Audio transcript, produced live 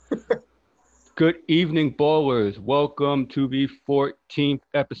Good evening, ballers. Welcome to the 14th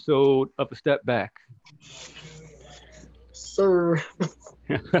episode of The Step Back. Sir.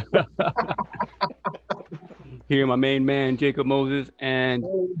 Here, my main man, Jacob Moses, and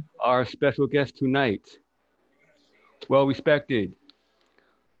our special guest tonight, well respected,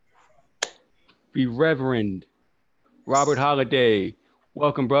 the Reverend Robert Holiday.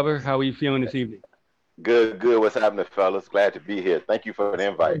 Welcome, brother. How are you feeling this evening? Good. What's happening, fellas? Glad to be here. Thank you for the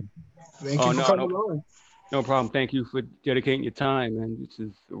invite. Thank you for coming on. No problem. Thank you for dedicating your time, and this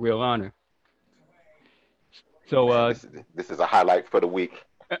is a real honor. So, Man, this is a highlight for the week.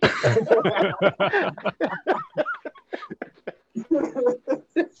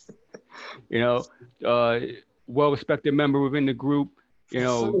 Well-respected member within the group. We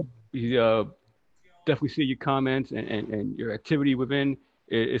definitely see your comments and your activity within.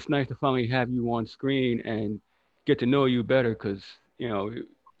 It's nice to finally have you on screen and get to know you better because,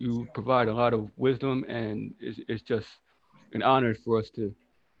 you provide a lot of wisdom, and it's just an honor for us to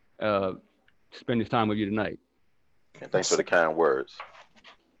spend this time with you tonight. And thanks for the kind words.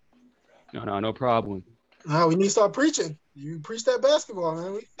 No problem. We need to start preaching. You preach that basketball,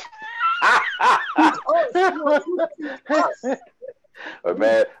 man. But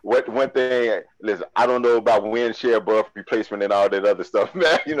man, one thing, listen, I don't know about win share, buff replacement, and all that other stuff,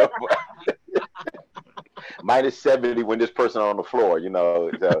 man. Minus 70 when this person on the floor.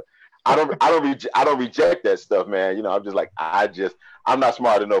 So I don't reject that stuff, man. I'm just like I'm not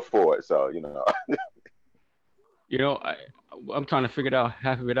smart enough for it. So I'm trying to figure out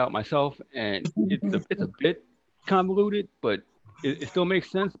half of it out myself, and it's a bit convoluted, but it still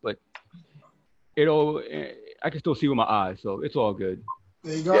makes sense. But I can still see with my eyes, so it's all good.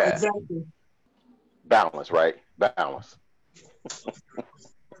 There you go. Yeah. Exactly. Balance, right? Balance.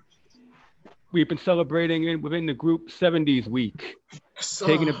 We've been celebrating within the group 70s week,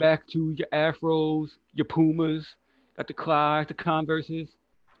 taking it back to your Afros, your Pumas, got the Clydes, the Converses.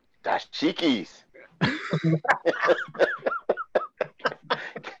 Dashikis.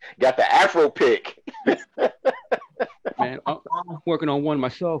 Got the Afro pick. Man, I'm working on one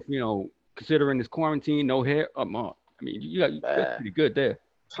myself, considering this quarantine, no hair. That's pretty good there.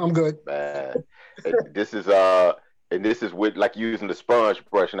 I'm good. Man. This is with like using the sponge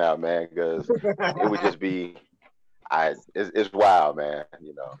brush now, man, because it would just be, it's wild, man.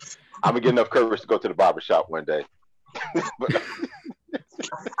 I'm gonna get enough courage to go to the barbershop one day.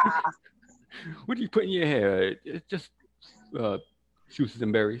 What do you put in your hair? It's just juices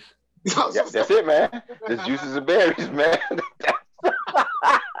and berries. Yeah, that's it, man. Just juices and berries, man.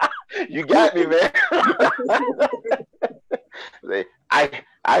 You got me, man.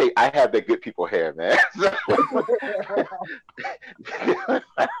 I have that good people hair, man.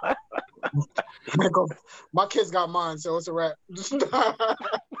 My kids got mine, so it's a wrap.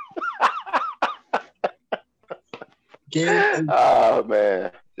 Oh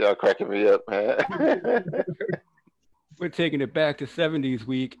man, y'all cracking me up, man. We're taking it back to 70s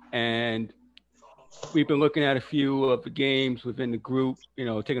week, and we've been looking at a few of the games within the group,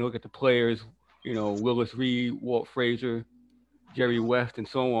 taking a look at the players, Willis Reed, Walt Frazier, Jerry West, and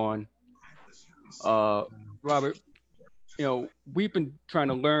so on. Robert, we've been trying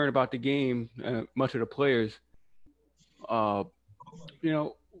to learn about the game, much of the players. What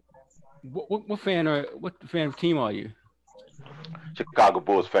fan of team are you? Chicago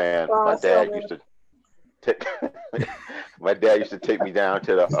Bulls fan. My dad used to take me down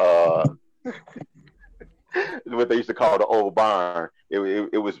to the what they used to call the old barn. It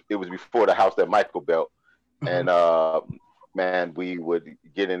was before the house that Michael built, and man, we would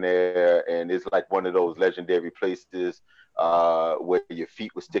get in there, and it's like one of those legendary places where your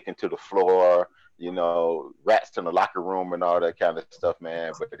feet were sticking to the floor, rats in the locker room and all that kind of stuff,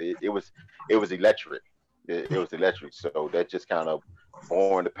 man. But it was electric. It was electric. So that just kind of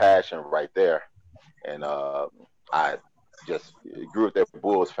born the passion right there, and I just grew up that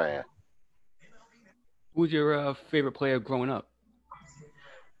Bulls fan. Who's your favorite player growing up?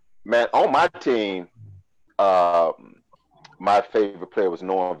 Man, on my team, my favorite player was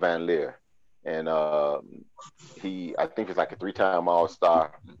Norm Van Leer, and I think he's like a 3-time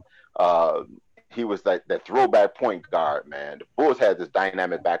All-Star. He was like that throwback point guard, man. The Bulls had this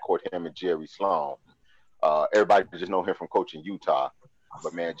dynamic backcourt, him and Jerry Sloan. Everybody just know him from coaching Utah,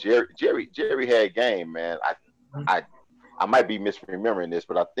 but man, Jerry had game, man. I might be misremembering this,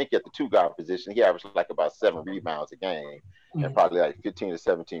 but I think at the 2-guard position, he averaged like about 7 rebounds a game and probably like 15 to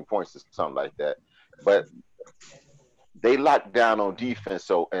 17 points or something like that. But they locked down on defense.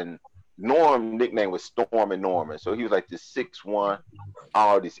 So, and Norm nickname was Storm and Norman. So he was like this 6'1",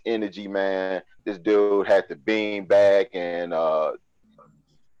 all this energy, man. This dude had the bean bag, and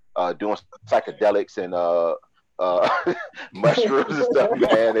doing psychedelics and mushrooms and stuff,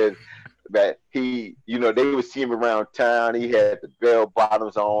 man. And that he, they would see him around town. He had the bell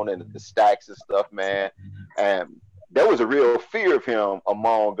bottoms on and the stacks and stuff, man. And there was a real fear of him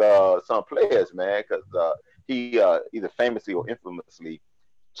among some players, man, because he either famously or infamously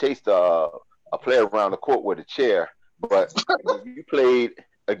chased a player around the court with a chair. But when you played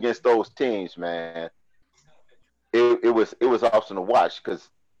against those teams, man, it was awesome to watch because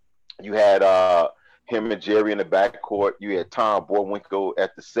you had him and Jerry in the backcourt. You had Tom Boywinkle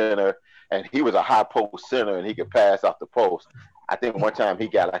at the center, and he was a high post center, and he could pass off the post. I think one time he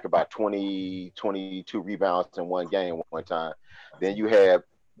got like about 20, 22 rebounds in one game one time. Then you had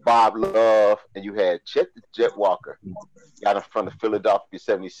Bob Love, and you had Chet the Jet Walker, got him from the Philadelphia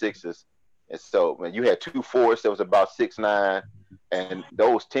 76ers. And so, man, you had two forwards that was about 6'9", and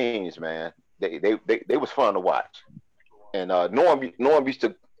those teams, man, they was fun to watch. And Norm used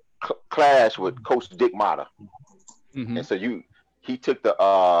to clash with Coach Dick Motta. Mm-hmm. And so he took the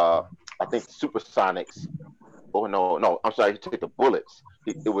I think the Supersonics. Oh no, I'm sorry, he took the Bullets.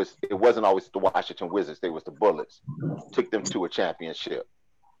 It wasn't always the Washington Wizards, they was the Bullets. Took them to a championship.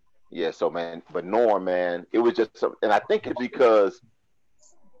 Yeah, so man, but Norm, man, it was just and I think it's because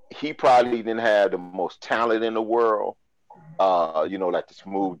he probably didn't have the most talent in the world, like the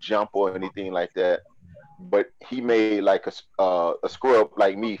smooth jump or anything like that. But he made like a scrub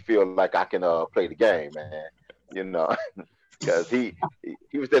like me feel like I can play the game, man. Because he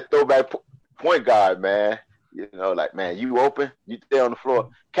was that throwback point guard, man. Like, man, you open, you stay on the floor.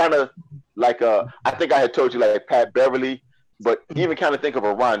 Kind of like I think I had told you like Pat Beverly, but even kind of think of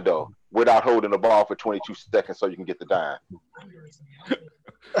a Rondo without holding the ball for 22 seconds so you can get the dime.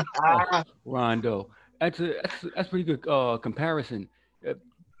 Rondo, that's pretty good comparison.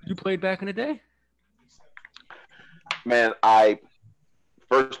 You played back in the day? Man, I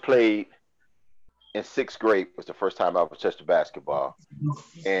first played in 6th grade. Was the first time I ever touched the basketball.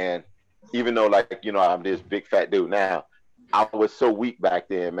 And even though, like, I'm this big fat dude now, I was so weak back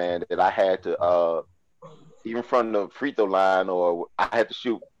then, man, that I had to, even from the free throw line, or I had to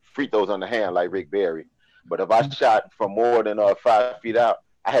shoot free throws on the hand like Rick Barry. But if I shot from more than 5 feet out,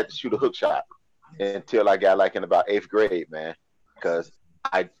 I had to shoot a hook shot until I got like in about 8th grade, man, because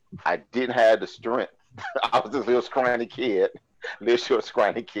I didn't have the strength. I was this little scrawny kid,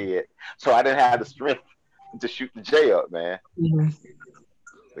 so I didn't have the strength to shoot the J up, man. Mm-hmm.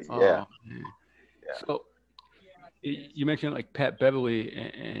 But yeah. So you mentioned like Pat Beverly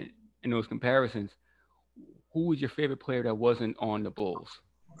and in those comparisons. Who was your favorite player that wasn't on the Bulls?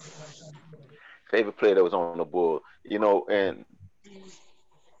 Favorite player that was on the Bulls, and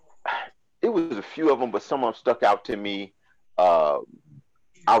it was a few of them, but some of them stuck out to me. I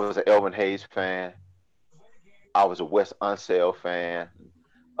was an Elvin Hayes fan. I was a Wes Unseld fan.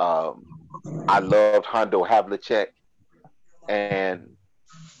 I loved Hondo Havlicek. And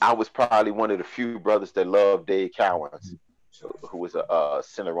I was probably one of the few brothers that loved Dave Cowens, who was a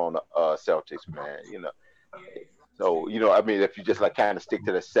center on the Celtics, man. So, I mean, if you just like kind of stick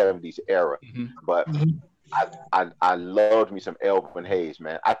to the 70s era. Mm-hmm. But I loved me some Elvin Hayes,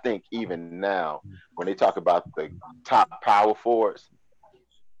 man. I think even now, when they talk about the top power forwards,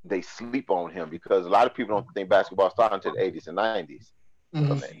 they sleep on him because a lot of people don't think basketball started until the 80s and 90s.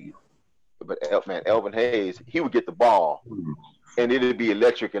 Mm-hmm. But man, Elvin Hayes, he would get the ball, and it'd be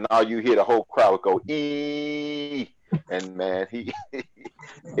electric, and all you hear, the whole crowd would go, "Ee!" And man,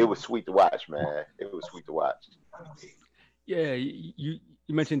 it was sweet to watch, man. It was sweet to watch. Yeah, you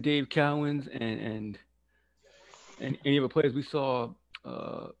mentioned Dave Cowens and any of the players. We saw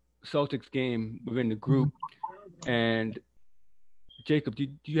Celtics game within the group, and Jacob, do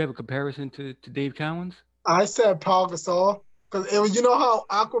you have a comparison to Dave Cowens? I said Paul Gasol because it was, how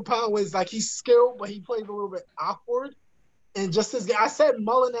awkward Paul was. Like, he's skilled, but he played a little bit awkward. And just this game, I said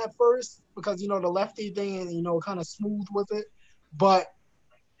Mullen at first because the lefty thing and kind of smooth with it, but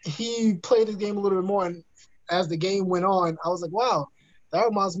he played his game a little bit more. And as the game went on, I was like, wow, that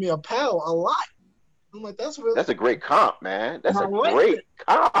reminds me of Powell a lot. I'm like, that's a great comp, man. That's a great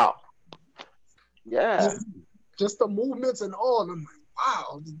comp. Yeah. Just the movements and all. And I'm like,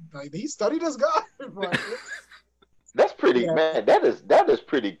 wow, like he studied this guy. Right? That's pretty, man. That is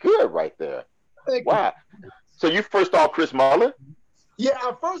pretty good right there. Wow. So you first saw Chris Mullin? Yeah,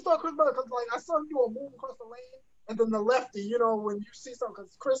 I first saw Chris Mullin because I saw him do a move across the lane, and then the lefty. When you see something,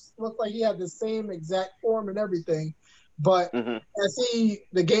 because Chris looked like he had the same exact form and everything, but as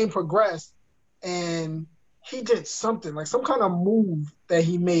the game progressed, and he did something like some kind of move that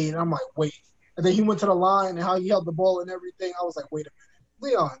he made. I'm like, wait. And then he went to the line and how he held the ball and everything. I was like, wait a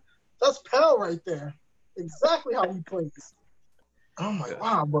minute. Leon, that's Pal right there. Exactly how he plays. I'm like,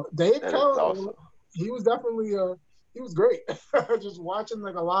 wow, but Dave That is Carroll, awesome. he was definitely he was great. Just watching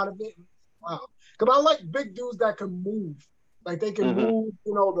like a lot of it. Wow, because I like big dudes that can move. Like they can move.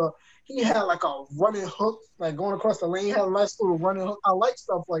 You know, he had like a running hook, like going across the lane. He had a nice little running hook. I like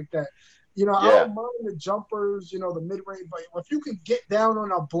stuff like that. You know, I Yeah. don't mind the jumpers. You know, the mid range, but if you can get down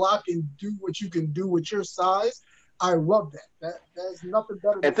on a block and do what you can do with your size, I love that. There's nothing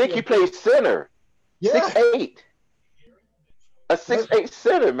better. And think he plays center, Yeah. 6'8". A 6'8"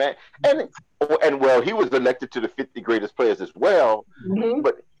 center, man. And well, he was elected to the 50 greatest players as well.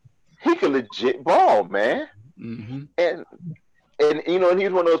 But he could legit ball, man. And you know, and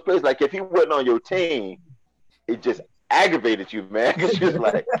he's one of those players. Like if he wasn't on your team, it just aggravated you, man. Because you're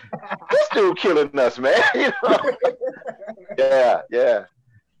like, this dude killing us, man. You know? Yeah.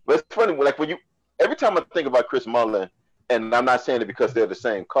 But it's funny, like when every time I think about Chris Mullin, and I'm not saying it because they're the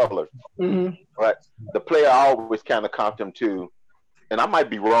same color, but the player I always kind of comped him to, and I might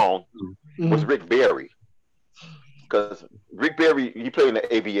be wrong, was Rick Barry. Because Rick Barry, he played in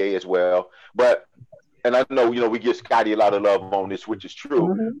the ABA as well. And I know, you know, we give Scotty a lot of love on this, which is true.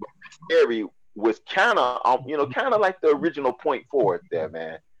 But Rick Barry was kind of, you know, kind of like the original point forward there,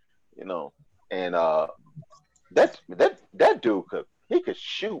 man. You know, and that dude could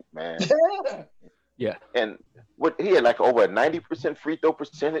shoot, man. Yeah. And he had like over a 90% free throw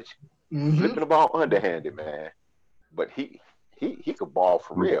percentage, flipping the ball underhanded, man. But he could ball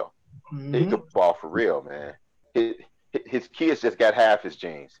for real. He could ball for real, man. His kids just got half his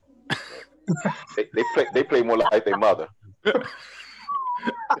genes. they play more like their mother.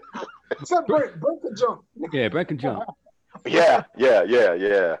 Except Brent can jump. Yeah, Brent can jump. Yeah.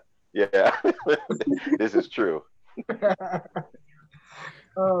 This is true.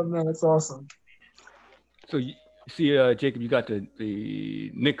 Oh man, that's awesome. So you see, Jacob, you got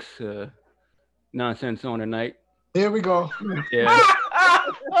the Knicks nonsense on tonight. Here we go. Yeah.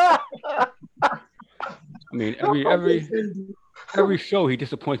 I mean, every show he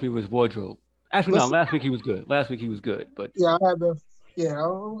disappoints me with his wardrobe. Actually, no, last week he was good. But yeah, I'm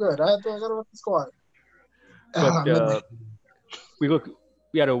good. I got to run the squad. But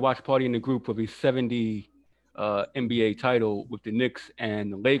we had a watch party in the group of his 70 NBA title with the Knicks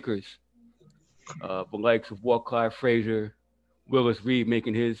and the Lakers. The likes of Walt Clyde Frazier, Willis Reed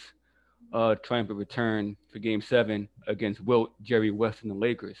making his triumphant return for Game 7 against Wilt, Jerry West, and the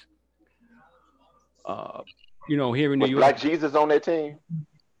Lakers. You know, here in New York. Black Jesus on that team?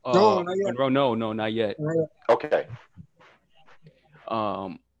 No, not yet. No, not yet. Okay.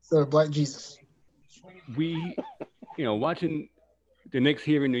 So Black Jesus. We, you know, watching the Knicks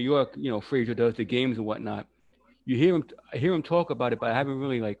here in New York, you know, Frazier does the games and whatnot. I hear him talk about it, but I haven't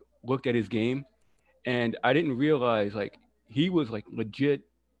really like looked at his game, and I didn't realize like he was like legit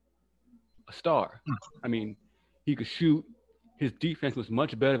a star. I mean, he could shoot. His defense was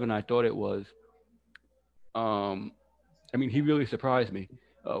much better than I thought it was. I mean, he really surprised me.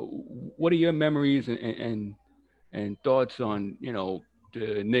 What are your memories and thoughts on, you know,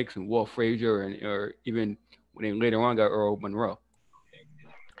 the Knicks and Walt Frazier, or even when they later on got Earl Monroe?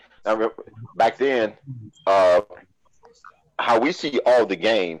 Back then, how we see all the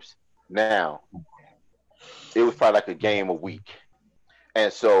games now, it was probably like a game a week.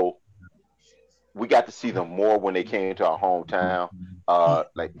 And so we got to see them more when they came to our hometown.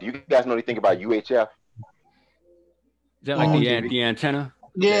 Like, do you guys know anything about UHF? Is that like the antenna?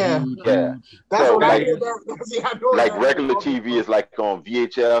 Yeah. Yeah. That's so, what like regular TV is like on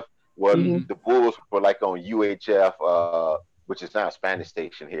VHF. Well, the Bulls were like on UHF, which is now a Spanish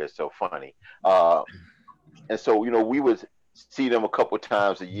station here. It's so funny. And so, you know, we would see them a couple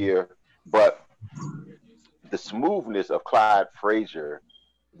times a year, but the smoothness of Clyde Frazier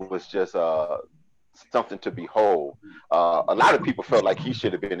was just something to behold. A lot of people felt like he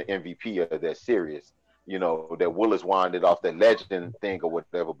should have been the MVP of that series. You know, that Willis winded off that legend thing or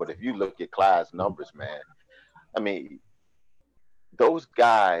whatever. But if you look at Clyde's numbers, man, I mean, those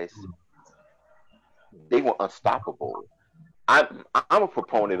guys, they were unstoppable. I'm a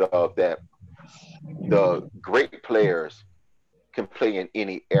proponent of that. The great players can play in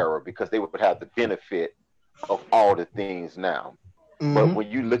any era because they would have the benefit of all the things now. But when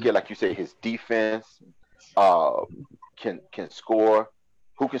you look at, like you say, his defense can score.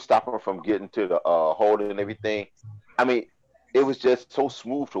 Who can stop him from getting to the hole and everything? I mean, it was just so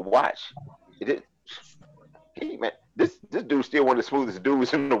smooth to watch. Man, this dude's still one of the smoothest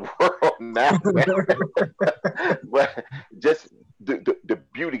dudes in the world now, man. But just the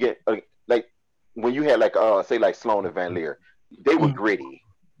beauty, like when you had like say like Sloan and Van Leer, they were gritty.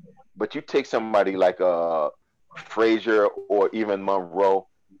 But you take somebody like Frazier or even Monroe,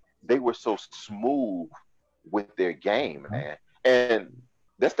 they were so smooth with their game, man. And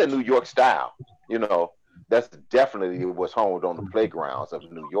that's the New York style, you know. That's definitely what's honed on the playgrounds of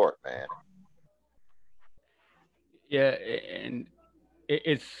New York, man. Yeah, and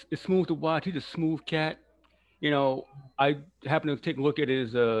it's smooth to watch. He's a smooth cat. You know, I happened to take a look at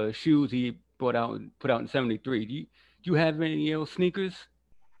his shoes he put out in '73. Do you have any sneakers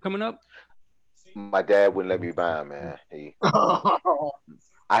coming up? My dad wouldn't let me buy them, man.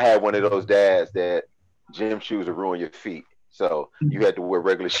 I had one of those dads that gym shoes will ruin your feet. So you had to wear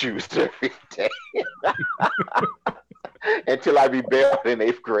regular shoes every day until I rebelled in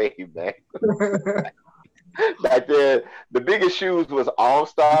 8th grade, man. Back then, the biggest shoes was All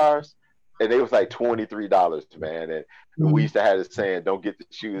Stars, and they was like $23, man. And we used to have this saying, "Don't get the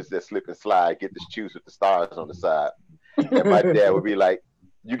shoes that slip and slide. Get the shoes with the stars on the side." And my dad would be like,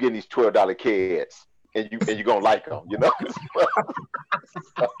 "You getting these $12 kids, and you gonna like them, you know?"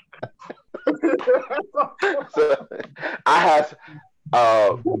 So I have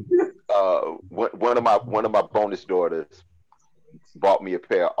one of my bonus daughters bought me a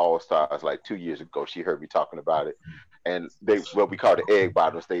pair of All Stars like 2 years ago. She heard me talking about it, and they what we call the egg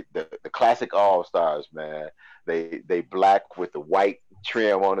bottoms. The classic All Stars, man. They black with the white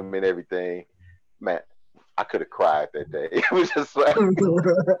trim on them and everything. Man, I could have cried that day. It was just like,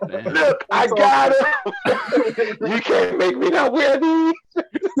 look, I got it. You can't make me not wear these.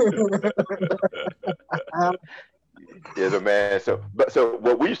 Yeah, the man. So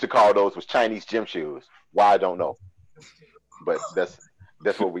what we used to call those was Chinese gym shoes. Why I don't know, but that's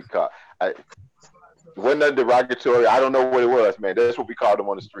what we call. It wasn't nothing derogatory. I don't know what it was, man. That's what we called them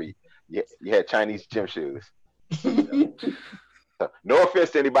on the street. Yeah, you had Chinese gym shoes. So, no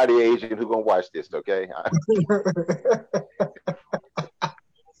offense to anybody Asian who gonna watch this, okay?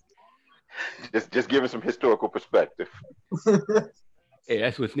 just giving some historical perspective. Hey,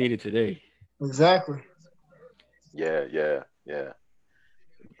 that's what's needed today. Exactly. Yeah.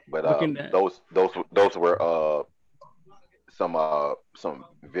 But Looking at those were some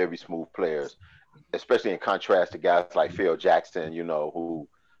very smooth players, especially in contrast to guys like Phil Jackson, you know, who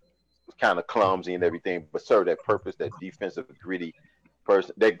was kind of clumsy and everything, but served that purpose, that defensive gritty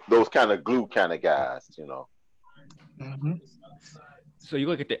person, those kind of glue kind of guys, you know. Mm-hmm. So you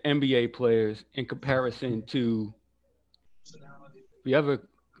look at the NBA players in comparison to the other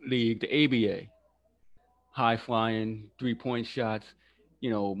league, the ABA, high flying, 3-point shots,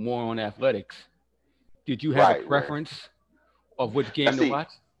 more on athletics. Did you have a preference of which game to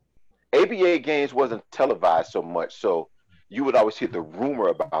watch? ABA games wasn't televised so much, so you would always hear the rumor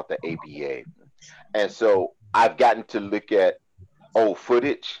about the ABA. And so I've gotten to look at old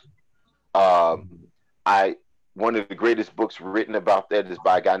footage. One of the greatest books written about that is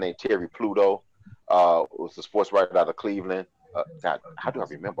by a guy named Terry Pluto. Was a sports writer out of Cleveland. God, how do I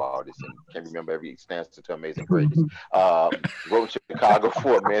remember all this? And can't remember every stanza to Amazing Grace. Wrote in Chicago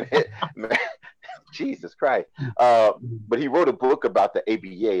for a minute. Man, Jesus Christ. But he wrote a book about the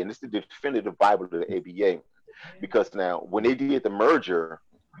ABA, and this is the definitive Bible of the ABA. Because now, when they did the merger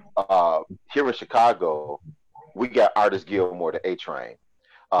here in Chicago, we got Artis Gilmore, the A Train.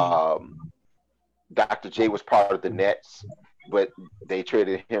 Dr. J was part of the Nets, but they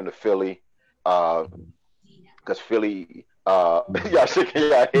traded him to Philly because Philly. Y'all shaking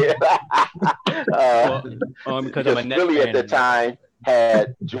your head. Because Philly at the time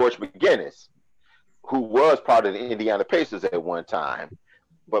had George McGinnis, who was part of the Indiana Pacers at one time.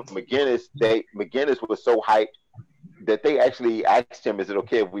 But McGinnis was so hyped that they actually asked him, "Is it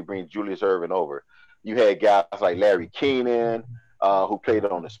okay if we bring Julius Erving over?" You had guys like Larry Keenan, who played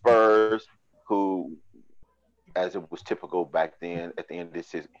on the Spurs, who, as it was typical back then, at the end of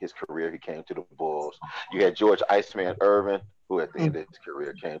his career, he came to the Bulls. You had George Iceman Irvin, who at the end of his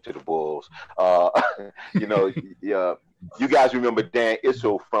career came to the Bulls. You guys remember Dan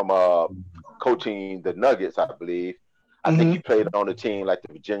Issel from coaching the Nuggets, I believe. I think he played on the team like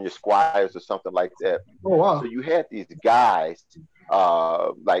the Virginia Squires or something like that. Oh, wow. So you had these guys,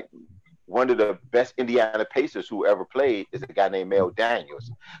 like one of the best Indiana Pacers who ever played is a guy named Mel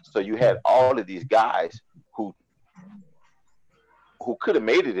Daniels. So you had all of these guys who could have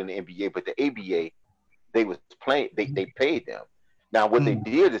made it in the NBA, but the ABA, they was playing, they paid them. Now what they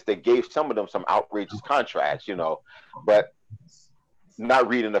did is they gave some of them some outrageous contracts, but not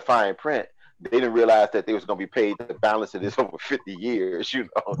reading the fine print. They didn't realize that they was going to be paid the balance of this over 50 years,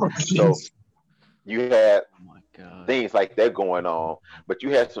 So you had things like that going on, but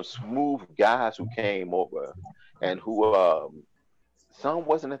you had some smooth guys who came over and who some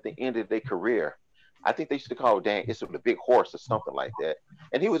wasn't at the end of their career. I think they used to call Dan Issel the big horse or something like that.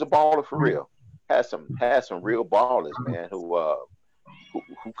 And he was a baller for real. Had some real ballers, man, who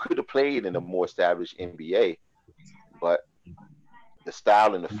could have played in a more established NBA, but the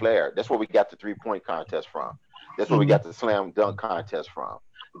style and the flair. That's where we got the 3-point contest from. That's where we got the slam dunk contest from.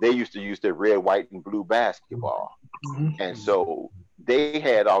 They used to use their red, white, and blue basketball. And so they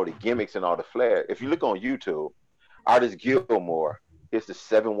had all the gimmicks and all the flair. If you look on YouTube, Artis Gilmore is the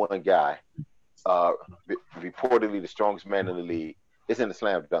 7'1" guy, reportedly the strongest man in the league, is in the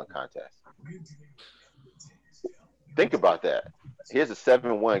slam dunk contest. Think about that. Here's a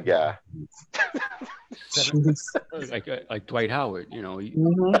 7'1" guy. like Dwight Howard, you know.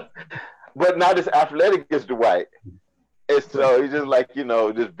 But not as athletic as Dwight. And so he's just like, you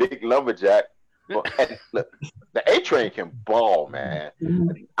know, this big lumberjack. And look, the A-Train can ball, man.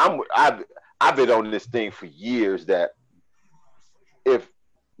 I've been on this thing for years that if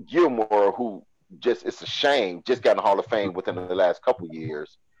Gilmore, who just, it's a shame, just got in the Hall of Fame within the last couple of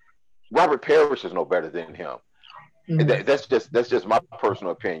years, Robert Parrish is no better than him. That's just my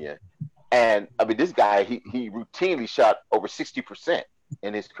personal opinion. And I mean, this guy, he routinely shot over 60%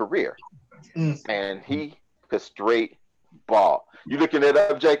 in his career, and he could straight ball. You looking it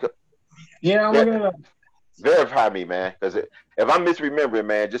up, Jacob? Yeah, I'm looking it up. Verify me, man, because if I'm misremembering,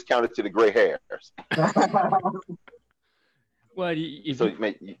 man, just count it to the gray hairs. Well, you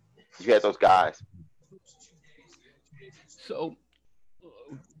had those guys. So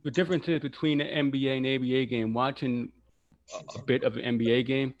the differences between the NBA and ABA game, watching a bit of an NBA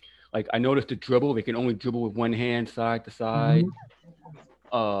game, like I noticed the dribble, they can only dribble with one hand side to side.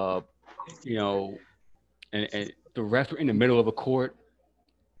 You know, and the refs were in the middle of a court.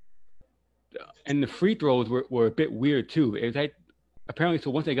 And the free throws were a bit weird too. It was like, apparently, so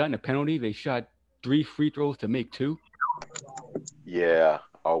once they got in a penalty, they shot 3 free throws to make 2. Yeah.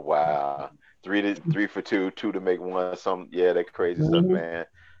 Oh wow. 3 for 2, 2 to make 1. Yeah, that crazy stuff, man.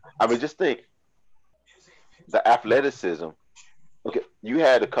 I mean, just think the athleticism. Okay, you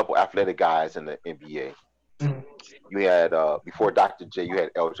had a couple athletic guys in the NBA. You had before Dr. J, you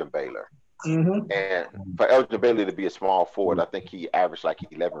had Elgin Baylor. And for Elgin Baylor to be a small forward, I think he averaged like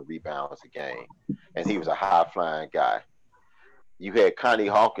 11 rebounds a game, and he was a high-flying guy. You had Connie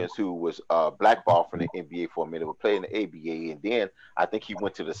Hawkins, who was blackballed from the NBA for a minute, but played in the ABA, and then I think he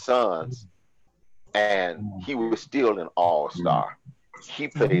went to the Suns, and he was still an all-star. He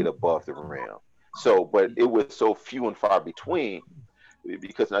played above the rim. So, but it was so few and far between,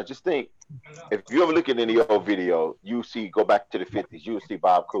 because I just think, if you ever look at any old video, you see, go back to the 50s, you'll see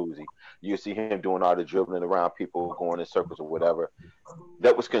Bob Cousy. You'll see him doing all the dribbling around people, going in circles or whatever.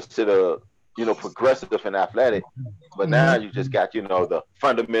 That was considered, you know, progressive and athletic. But now you just got, you know, the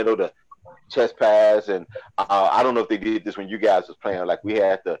fundamental, the chest pass. And I don't know if they did this when you guys was playing. Like, we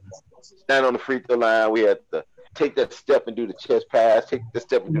had to stand on the free throw line. We had to take that step and do the chest pass, take the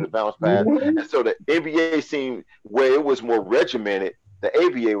step and do the bounce pass. And so the NBA seemed, where it was more regimented, the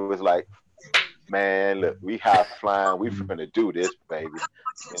ABA was like, man, look, we high flying, we finna do this, baby. You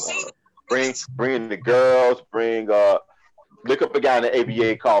know, bring the girls, look up a guy in the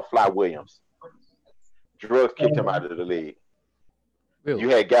ABA called Fly Williams. Drugs kicked him out of the league. Really? You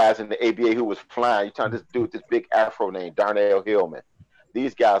had guys in the ABA who was flying. You talking this dude with this big afro named Darnell Hillman.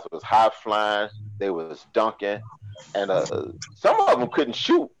 These guys was high flying, they was dunking, and some of them couldn't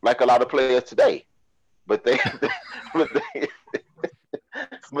shoot like a lot of players today. But they but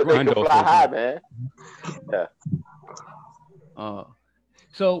they can fly high, man. Yeah.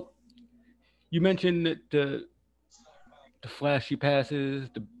 So you mentioned that the flashy passes,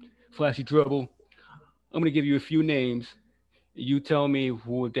 the flashy dribble. I'm going to give you a few names. You tell me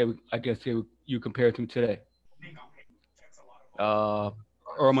who you compare to today. Earl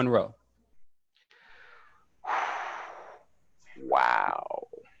Monroe. Wow.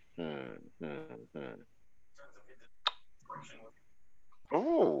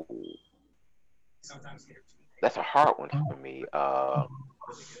 Oh, that's a hard one for me.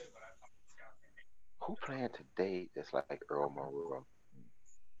 Who playing today that's like Earl Monroe?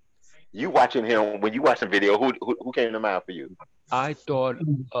 You watching him, when you watching video, who came to mind for you? I thought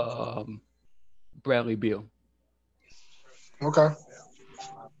Bradley Beal. Okay.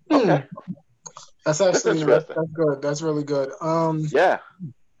 That's actually that's good. That's really good. Yeah.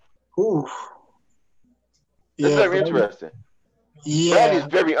 Ooh. It's very interesting. Yeah.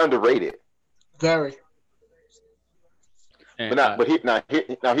 Bradley's very underrated. Very. But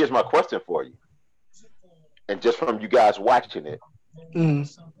here's my question for you. And just from you guys watching it,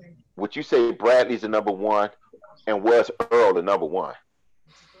 would you say Bradley's the number one, and was Earl the number one?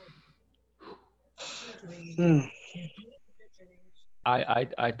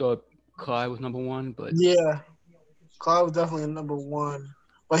 I thought Clyde was number one, but yeah, Clyde was definitely number one.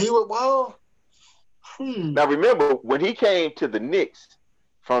 But he was Now remember, when he came to the Knicks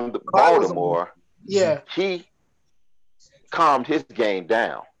from Baltimore, he calmed his game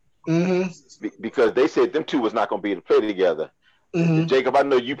down. Because they said them two was not going to be able to play together. Jacob, I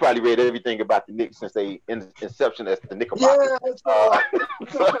know you probably read everything about the Knicks since they inception as the Knickerbockers.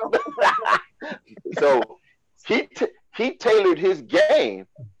 So he tailored his game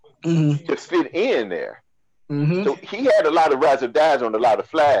to fit in there. So he had a lot of razzle dazzle and a lot of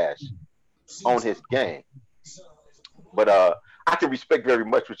flash on his game. But I can respect very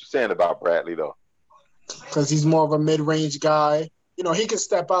much what you're saying about Bradley, though. Because he's more of a mid-range guy. You know, he can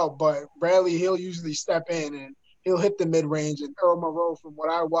step out, but Bradley, he'll usually step in and he'll hit the mid-range. And Earl Monroe, from what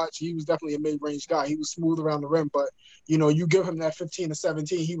I watched, he was definitely a mid-range guy. He was smooth around the rim, but, you know, you give him that 15 to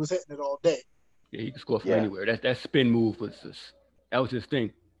 17, he was hitting it all day. Yeah, he could score from anywhere. That spin move was his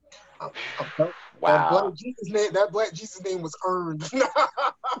thing. Wow. That Black Jesus name was earned.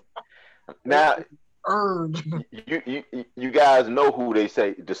 Now, earned. You guys know who they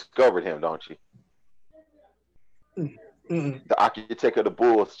say discovered him, don't you? The architect of the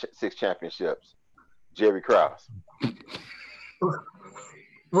Bulls 6 championships, Jerry Krause.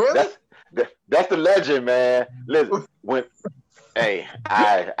 Really? That's the legend, man. Listen,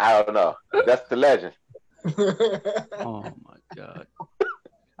 I don't know. That's the legend. Oh my God.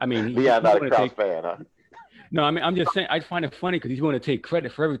 I mean, Leon's not a Krause fan, huh? No, I mean, I'm just saying, I find it funny because he's going to take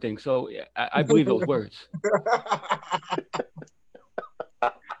credit for everything. So I believe those words.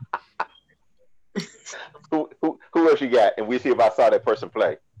 Who else you got? And we see if I saw that person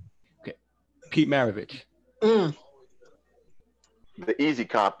play. Okay, Pete Maravich. The easy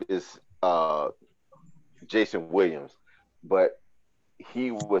comp is Jason Williams, but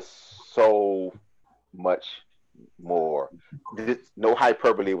he was so much more. No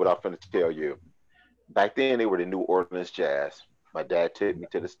hyperbole what I'm going to tell you. Back then, they were the New Orleans Jazz. My dad took me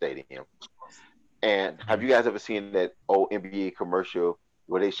to the stadium. And have you guys ever seen that old NBA commercial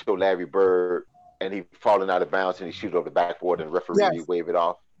where they show Larry Bird and he falling out of bounds and he shoots over the backboard and the referee wave it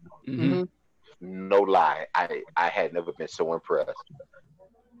off? No lie. I had never been so impressed.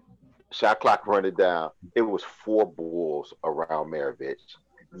 Shot clock running down. It was 4 Bulls around Maravich.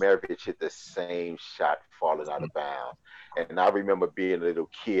 Maravich hit the same shot falling out of bounds. And I remember being a little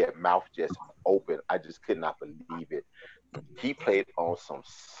kid, mouth just open. I just could not believe it. He played on some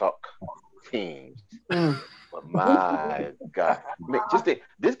suck teams. But my God. Man,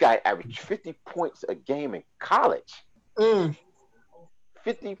 this guy averaged 50 points a game in college.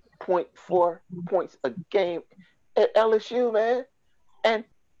 50.4 points a game at LSU, man. And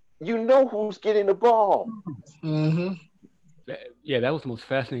you know who's getting the ball. Yeah, that was the most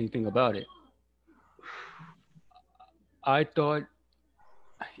fascinating thing about it. I thought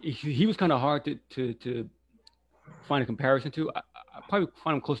he was kind of hard to find a comparison to. I probably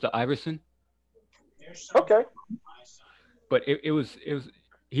find him close to Iverson. Okay. But he was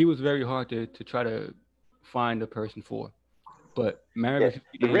very hard to try to find a person for. But Maravich,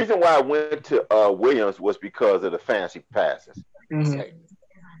 the reason why I went to Williams was because of the fancy passes.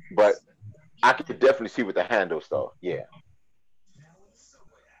 But I could definitely see with the handles though. Yeah.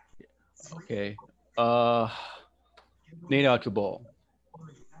 Okay. Nate Archibald.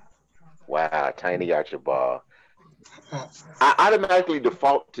 Wow, Tiny Archibald. I automatically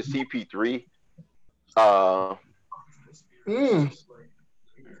default to CP3. I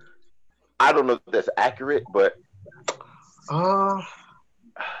don't know if that's accurate, but I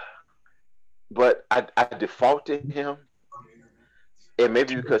default to him, and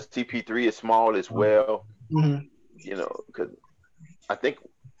maybe because CP3 is small as well. You know, because I think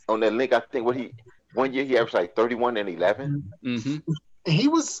on that link, one year he averaged like 31 and 11. He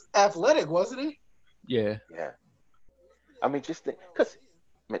was athletic, wasn't he? Yeah. Yeah. I mean, just because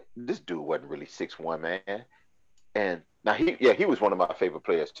this dude wasn't really 6'1", man. And now he was one of my favorite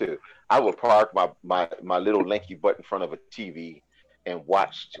players too. I would park my little lanky butt in front of a TV and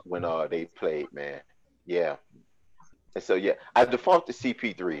watched when they played, man. Yeah. And so I default to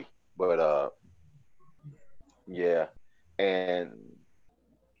CP3, but yeah. And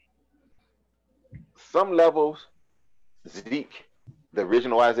some levels, Zeke, the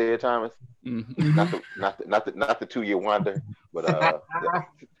original Isaiah Thomas, not the 2-year wonder, but I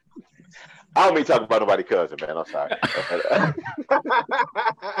don't mean talking about nobody's cousin, man. I'm sorry.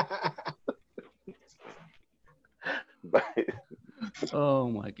 Oh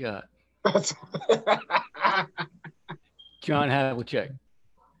my God. John Havlicek.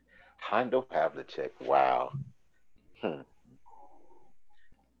 Hondo Havlicek. Wow.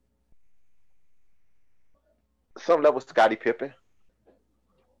 Some level Scottie Pippen.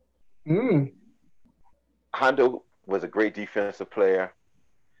 Hondo was a great defensive player.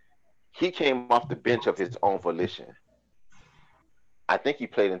 He came off the bench of his own volition. I think he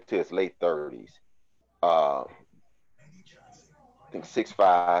played into his late 30s. think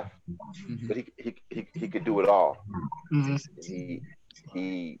 6'5", Mhm. but he could do it all. Mm-hmm.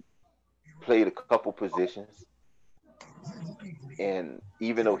 He played a couple positions, and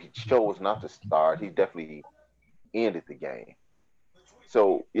even though he chose not to start, he definitely ended the game.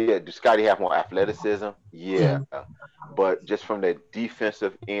 So yeah, does Scotty have more athleticism? Yeah, Mm-hmm. but just from the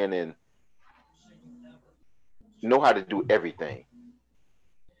defensive end and know how to do everything.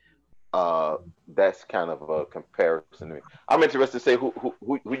 Uh, that's kind of a comparison to me. I'm interested to say who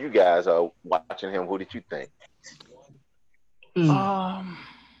you guys are watching him. Who did you think? Um,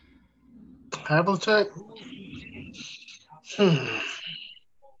 Havlicek. Hmm.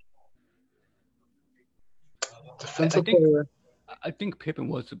 Defensive player. I think Pippen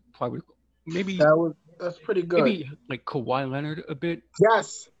was probably maybe That's pretty good. maybe like Kawhi Leonard a bit.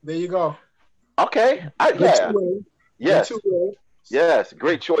 Yes, there you go. Okay, The yes, two-way. yes,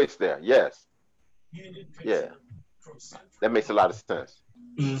 great choice there. Yes, yeah, that makes a lot of sense.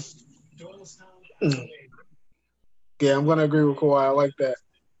 Mm. Yeah, I'm gonna agree with Kawhi. I like that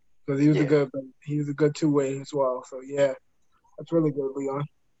because he was a good two-way as well. So yeah, that's really good, Leon.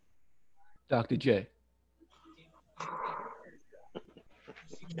 Dr. J.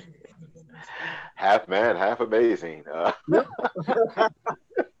 Half man, half amazing. Yep.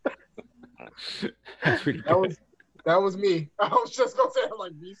 That's pretty good. That was me. I was just gonna say, I'm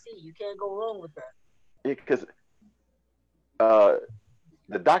like, BC, you can't go wrong with that. Because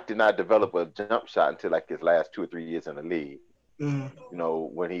the Doc did not develop a jump shot until like his last 2 or 3 years in the league. Mm. You know,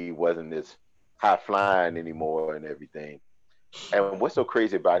 when he wasn't as high flying anymore and everything. And what's so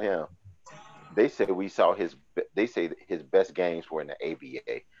crazy about him? They say his best games were in the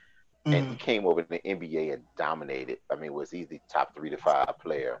ABA, and he came over to the NBA and dominated. I mean, was easily top 3 to 5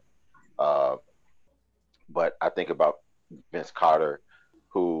 player. But I think about Vince Carter,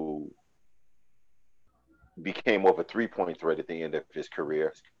 who became more of a 3-point threat at the end of his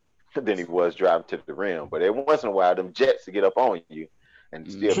career than he was driving to the rim. But every once in a while, them Jets to get up on you and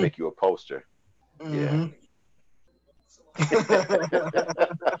still make you a poster. Mm-hmm.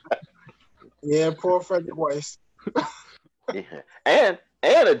 Yeah, poor Frederick Weiss. Yeah. And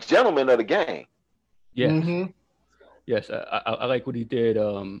a gentleman of the game. Yes. Mm-hmm. Yes, I like what he did.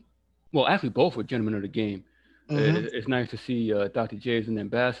 Well, actually, both were gentlemen of the game. Mm-hmm. It's nice to see Dr. J as an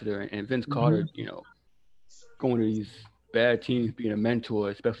ambassador and Vince Carter, you know, going to these bad teams, being a mentor,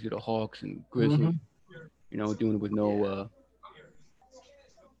 especially to the Hawks and Grizzlies. You know, doing it with no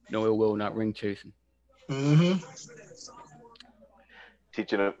ill will, not ring chasing. Mm-hmm.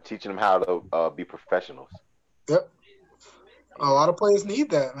 Teaching them how to be professionals. Yep. A lot of players need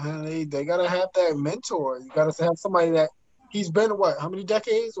that, man. They gotta have that mentor. You gotta have somebody that he's been what? How many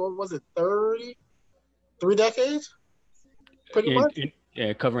decades? Or was it 30? 3 decades? Pretty much.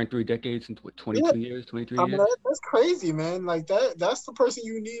 Covering 3 decades and 22 years, 23 I mean, years. that's crazy, man. Like that's the person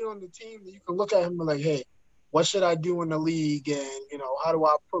you need on the team that you can look at him and be like, hey, what should I do in the league? And, you know, how do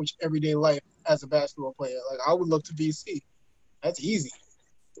I approach everyday life as a basketball player? Like, I would look to VC. That's easy.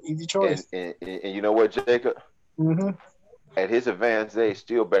 Easy choice. And you know what, Jacob? Mm-hmm. At his advanced age,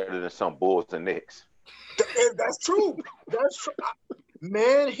 still better than some Bulls and Knicks. That's true. That's true.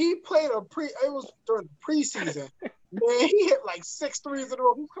 Man, he played it was during the preseason. Man, he hit like 6 threes in a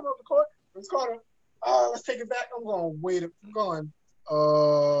row. Who's coming up the court? It's Carter. Let's take it back. I'm going,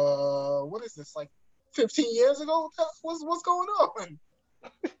 what is this, like 15 years ago? What's going on?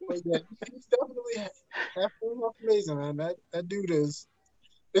 But yeah, he's definitely amazing, man. That dude is,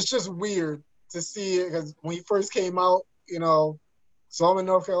 it's just weird to see it because when he first came out, you know, saw him in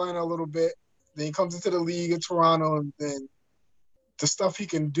North Carolina a little bit. Then he comes into the league in Toronto, and then the stuff he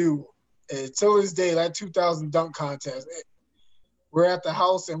can do. And till this day, that 2000 dunk contest, we're at the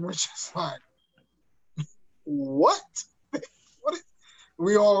house and we're just like, what?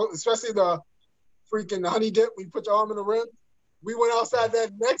 We all, especially the freaking honey dip, when you put your arm in the rim. We went outside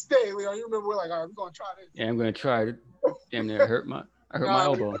that next day, Leon. You remember, we're like, all right, we're going to try this. Yeah, I'm going to try it. Damn near hurt my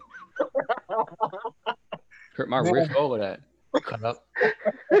elbow. Hurt my wrist, all of that. Cut up.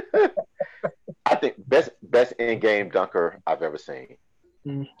 I think best in-game dunker I've ever seen.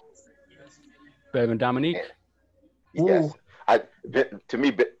 Better than Dominique? Yes. To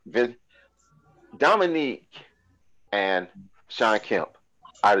me, Dominique and Sean Kemp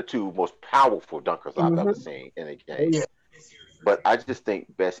are the 2 most powerful dunkers I've ever seen in a game. Yeah. But I just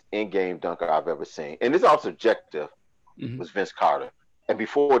think best in-game dunker I've ever seen, and this is all subjective, was Vince Carter. And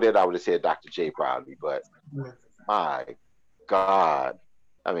before that, I would have said Dr. J probably, but my God.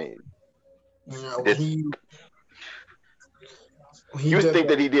 I mean, you think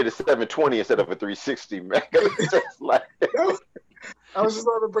that he did a 720 instead of a 360, man. Just like, I was just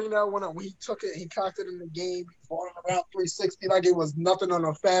going to bring that one up. When he took it, he cocked it in the game, falling around 360 like it was nothing on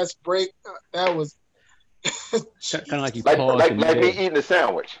a fast break. That was Kind of like he like paused. like me eating a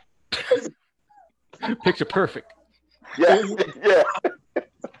sandwich. Picture perfect. Yeah, yeah.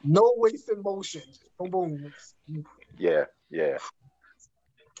 No wasted motion. Boom, boom. Yeah, yeah.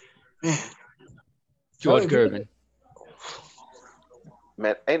 Man. George Gervin.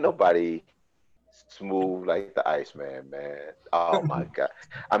 Man, ain't nobody smooth like the Iceman, man. Oh my God.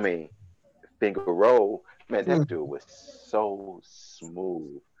 I mean, Finger Roll, man, that dude was so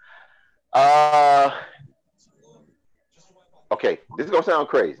smooth. Okay, this is gonna sound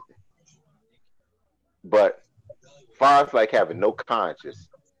crazy, but far as like having no conscience,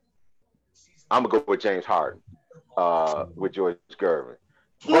 I'm gonna go with James Harden, with George Gervin.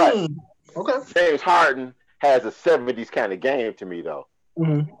 But okay, James Harden has a 70s kind of game to me, though.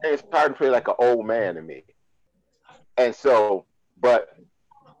 James Harden played like an old man to me. And so, but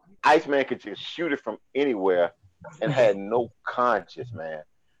Iceman could just shoot it from anywhere and had no conscience, man.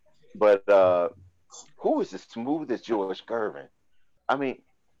 But who was as smooth as George Gervin? I mean,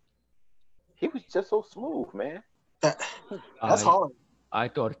 he was just so smooth, man. That's hard. I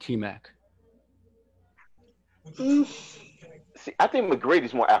thought of T-Mac. See, I think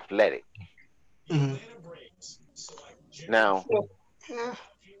McGrady's more athletic. Now,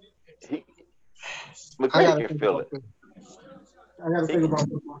 McGrady can feel it. I gotta think about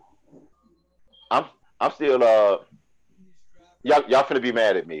this one. I'm still y'all finna be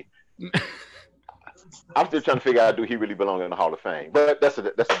mad at me. I'm still trying to figure out, do he really belong in the Hall of Fame? But that's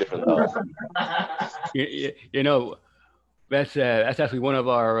a different you know, that's actually one of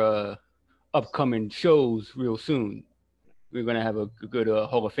our upcoming shows real soon. We're gonna have a good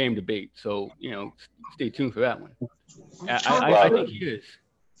Hall of Fame debate, so stay tuned for that one. I think he is.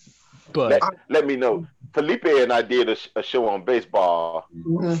 But let me know. Felipe and I did a show on baseball,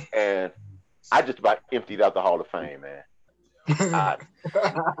 and I just about emptied out the Hall of Fame, man.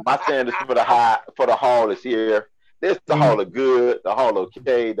 My standards for the Hall is here. There's the Hall of Good, the Hall of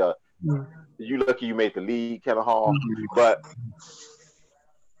okay, you lucky you made the league kind of Hall,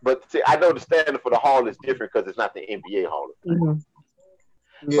 but see, I know the standard for the Hall is different because it's not the NBA Hall of Fame.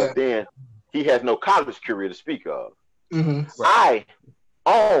 But then he has no college career to speak of. I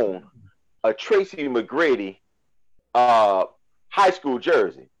own a Tracy McGrady high school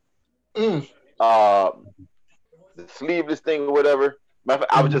jersey. The sleeveless thing or whatever.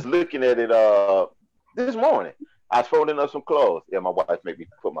 I was just looking at it this morning. I was folding up some clothes. Yeah, my wife made me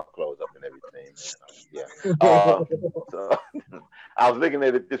put my clothes up and everything. Man. Yeah. So I was looking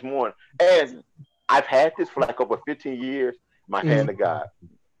at it this morning, and I've had this for like over 15 years. My hand to God,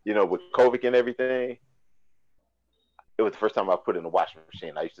 with COVID and everything. It was the first time I put it in the washing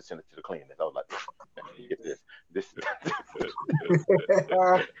machine. I used to send it to the cleaners. I was like, you get this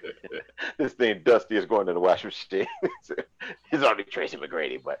this thing dusty is going to the washing machine. It's already Tracy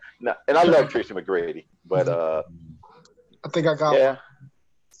McGrady, but no, and I love Tracy McGrady, but I think I got one.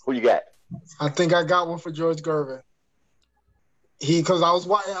 Who you got? I think I got one for George Gervin. Because I was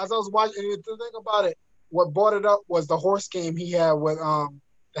watching, the thing about it, what brought it up was the horse game he had with the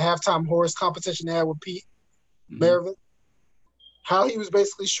halftime horse competition they had with Pete Maravich. How he was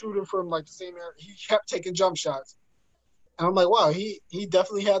basically shooting from like the same area. He kept taking jump shots. And I'm like, wow, he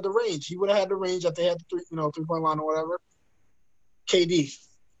definitely had the range. He would have had the range if they had the 3-point line or whatever. KD.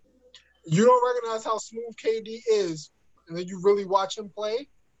 You don't recognize how smooth KD is, and then you really watch him play.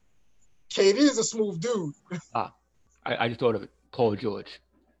 KD is a smooth dude. I just thought of it. Paul George.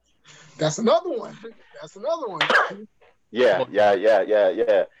 That's another one. Yeah.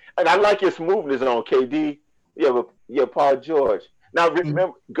 And I like your smoothness on KD. Yeah, Paul George. Now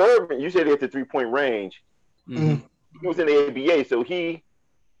remember, Gervin, you said he had the 3-point range. He was in the ABA, so he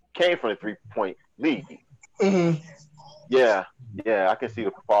came from the 3-point league. Yeah, I can see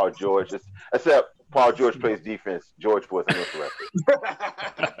the Paul George. Except Paul George plays defense. George wasn't interested.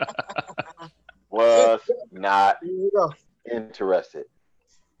 Was not interested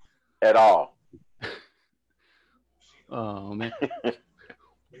at all. Oh man.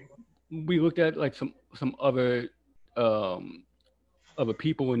 We looked at like some other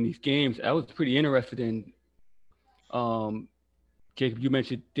people in these games. I was pretty interested in Jacob, you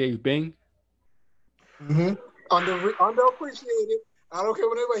mentioned Dave Bing. Underappreciated. I don't care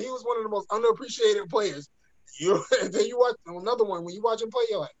what anybody. He was one of the most underappreciated players. Then you watch another one. When you watch him play,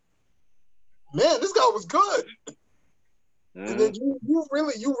 you're like, man, this guy was good. And then you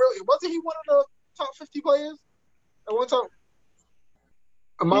really wasn't he one of the top 50 players at one time?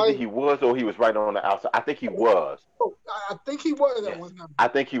 Either he was or he was right on the outside. I think he was. I think he was at one time. I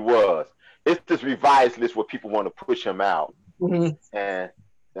think he was. It's this revised list where people want to push him out. Mhm. And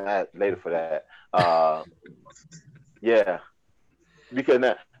later for that. Yeah, because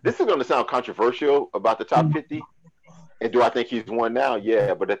now this is going to sound controversial about the top 50. And do I think he's one now?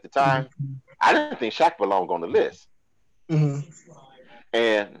 Yeah, but at the time, I didn't think Shaq belonged on the list. Mhm.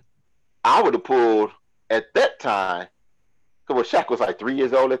 And I would have pulled at that time, because Shaq was like 3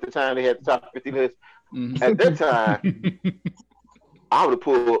 years old at the time they had the top 50 list. Mhm. At that time, I would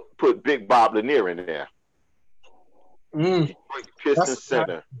have put Big Bob Lanier in there. Mm. Detroit Pistons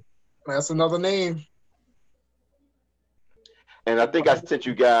center. That's another name. And I think I sent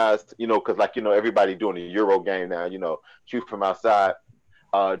you guys, because everybody doing the Euro game now, shoot from outside.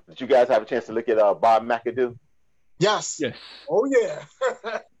 Did you guys have a chance to look at Bob McAdoo? Yes. Yes. Oh yeah.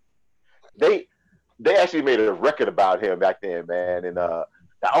 They actually made a record about him back then, man. And the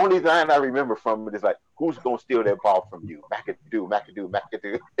only line I remember from it is like, "Who's gonna steal that ball from you? McAdoo, McAdoo,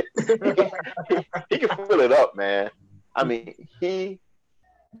 McAdoo." he can fill it up, man. I mean,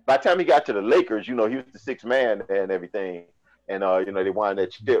 by the time he got to the Lakers, he was the sixth man and everything, and they won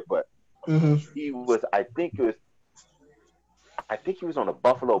that chip. But he was, I think he was on the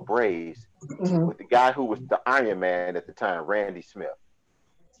Buffalo Braves with the guy who was the Iron Man at the time, Randy Smith.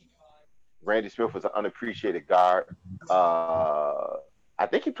 Randy Smith was an unappreciated guard. I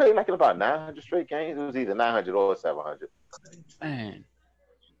think he played like in about 900 straight games. It was either 900 or 700. Man.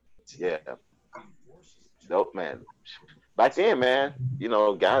 Yeah. Dope, man. Back then, man,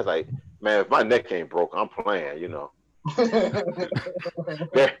 guys like, man, if my neck ain't broke, I'm playing,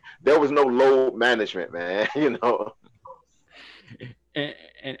 there was no load management, man, And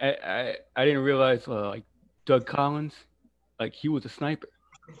I didn't realize like Doug Collins, like he was a sniper.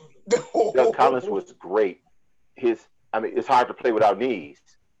 Doug Collins was great. It's hard to play without knees,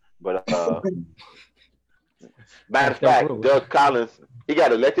 but matter of fact, Doug Collins, he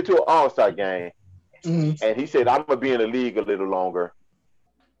got elected to an All-Star game, and he said, "I'm gonna be in the league a little longer.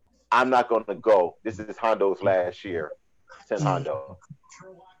 I'm not gonna go. This is Hondo's last year." Sent Hondo.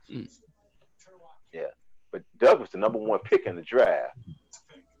 Yeah, but Doug was the number one pick in the draft,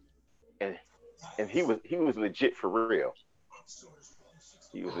 and he was legit for real.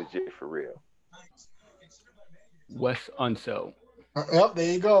 He was legit for real. Wes Unseld. Yep,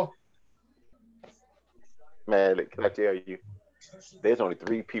 there you go. Man, can I tell you? There's only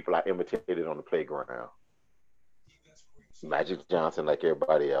 3 people I imitated on the playground. Magic Johnson, like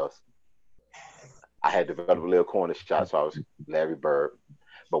everybody else. I had developed a little corner shot, so I was Larry Bird.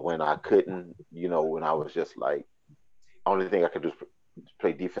 But when I couldn't, when I was just like, only thing I could do is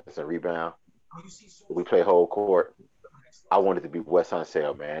play defense and rebound. We play whole court. I wanted to be Wes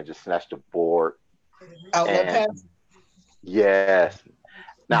Unseld, man. Just snatch the board. Outlet pass? Yes.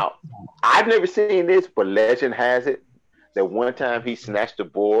 Now, I've never seen this, but legend has it that one time he snatched the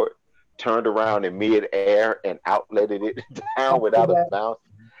board, turned around in mid-air, and outletted it down without a bounce.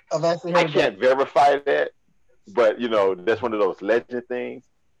 I can't verify that, but, that's one of those legend things.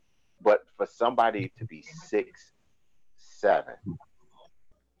 But for somebody to be 6'7"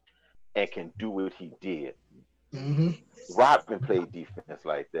 and can do what he did, Rodman played defense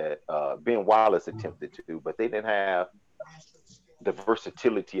like that. Ben Wallace attempted to, but they didn't have the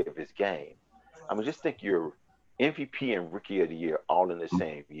versatility of his game. I mean, just think you're MVP and Rookie of the Year all in the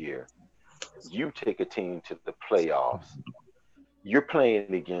same year. You take a team to the playoffs. You're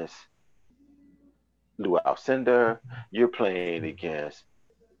playing against Lou Alcindor. You're playing against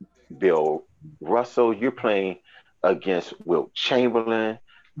Bill Russell. You're playing against Wilt Chamberlain,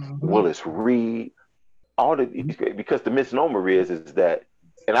 Willis Reed. All of these, because the misnomer is that,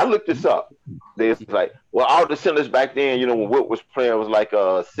 and I looked this up. There's like, well, all the centers back then, when Wilt was playing was like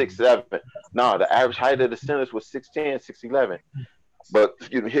 6'7". No, the average height of the centers was 6'10", 6'11". But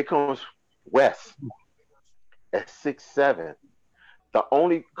here comes Wes at 6'7". The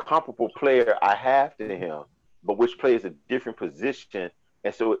only comparable player I have to him, but which plays a different position,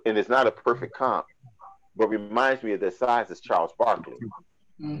 and it's not a perfect comp, but reminds me of their size, is Charles Barkley.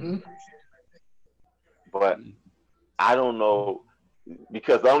 But I don't know,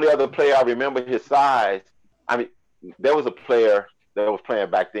 because the only other player I remember his size, there was a player that was playing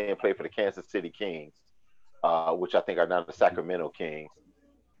back then, played for the Kansas City Kings, which I think are now the Sacramento Kings,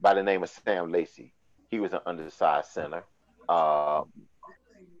 by the name of Sam Lacey. He was an undersized center. But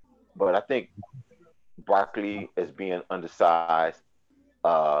I think Barkley as being undersized,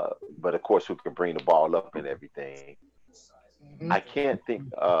 but of course who can bring the ball up and everything. I can't think,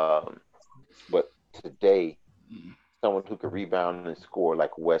 but today, someone who could rebound and score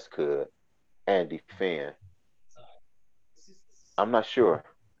like Wes could and defend. I'm not sure.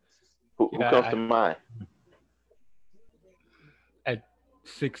 Who comes to mind? At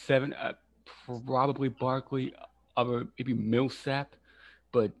 6'7", probably Barkley. over maybe Millsap,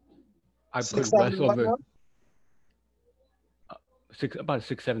 but I put 6'7" West what over now? about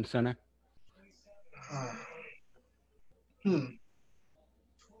a 6'7" center. Hmm.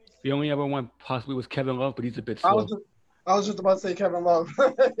 The only other one possibly was Kevin Love, but he's a bit I was slow. just, I was just about to say Kevin Love.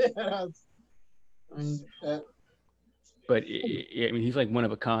 Yeah, I mean, But I mean, he's like one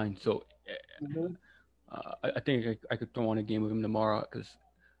of a kind. So mhm. I think I could throw on a game with him tomorrow because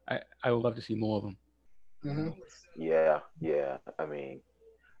I would love to see more of him. Mhm. Yeah. I mean,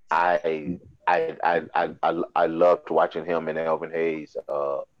 I loved watching him and Elvin Hayes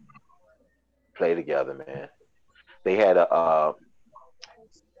play together, man. They had a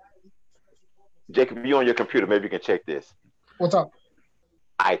Jacob, you on your computer, maybe you can check this. What's up?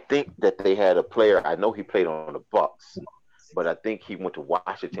 I think that they had a player. I know he played on the Bucks, but I think he went to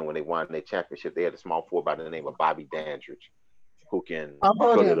Washington when they won their championship. They had a small forward by the name of Bobby Dandridge, who can I've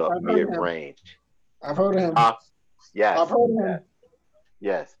heard fill it him. up I've heard mid of him. range. I've heard of him. Yes, I've heard of him.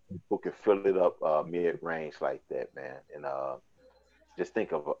 yes, who can fill it up mid range like that, man. And just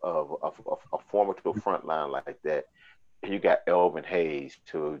think of a formidable front line like that. You got Elvin Hayes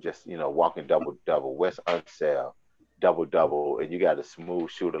to just walking double double, Wes Unseld double double, and you got a smooth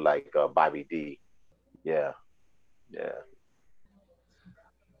shooter like Bobby D. Yeah, yeah.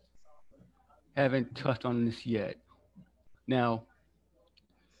 Haven't touched on this yet. Now,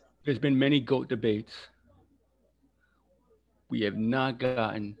 there's been many GOAT debates. We have not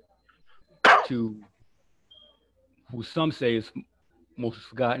gotten to who some say is most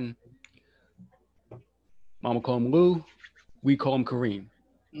forgotten. Mama call him Lou. We call him Kareem.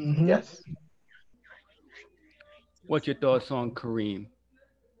 Mhm. Yes. What's your thoughts on Kareem?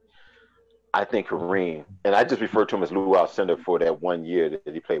 I think Kareem, and I just refer to him as Lou Alcindor for that 1 year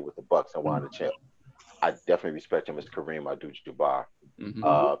that he played with the Bucks and won the champ. I definitely respect him as Kareem Abdul-Jabbar.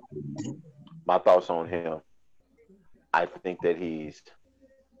 Mm-hmm. My thoughts on him, I think that he's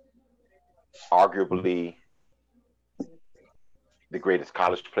arguably the greatest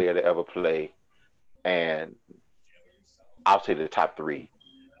college player to ever play, and I'll say the top three.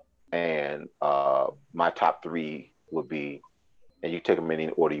 And my top three would be, and you take them in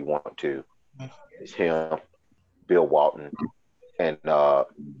any order you want to. It's him, Bill Walton, and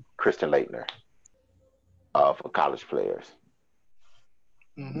Christian Laettner for college players.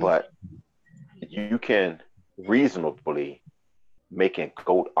 Mhm. But you can reasonably make a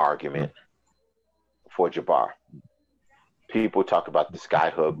GOAT argument for Jabbar. People talk about the sky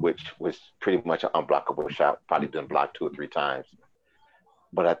hook, which was pretty much an unblockable shot, probably been blocked 2 or 3 times.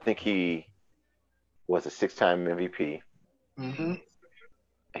 But I think he was a 6-time MVP. Mhm.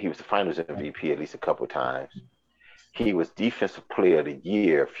 He was the finals MVP at least a couple of times. He was defensive player of the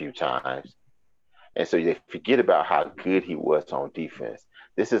year a few times. And so they forget about how good he was on defense.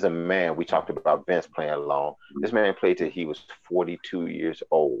 This is a man, we talked about Vince playing long. This man played till he was 42 years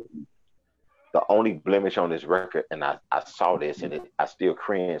old. The only blemish on his record, and I saw this and I still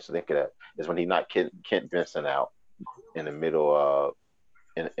cringe thinking of, is when he knocked Kent Vincent out in the middle of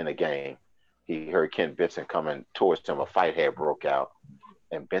in a game. He heard Kent Vincent coming towards him. A fight had broke out,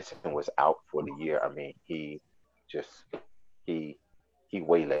 and Vincent was out for the year. I mean, he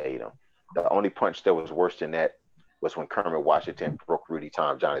waylaid him. The only punch that was worse than that was when Kermit Washington broke Rudy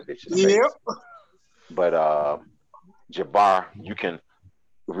Tomjanovich's face. Yep. But Jabbar, you can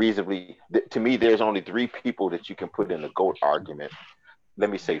reasonably, to me, there's only 3 people that you can put in the GOAT argument. Let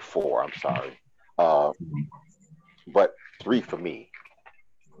me say 4. I'm sorry, but 3 for me.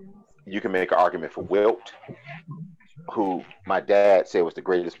 You can make an argument for Wilt, who my dad said was the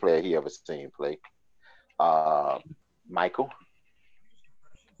greatest player he ever seen play. Michael,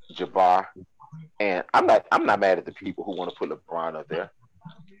 Jabbar, and I'm not mad at the people who want to put LeBron up there,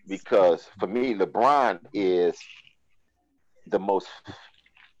 because for me, LeBron is the most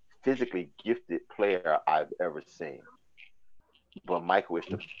physically gifted player I've ever seen. But Michael is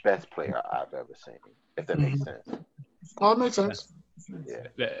the best player I've ever seen, if that makes sense. Oh, it makes sense. Yeah.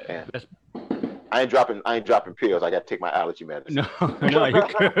 And I ain't dropping pills. I got to take my allergy medicine. No, you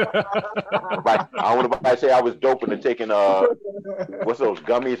can. Right. I don't want to say I was doping and taking what's those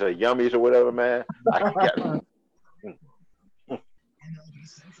gummies or yummies or whatever, man.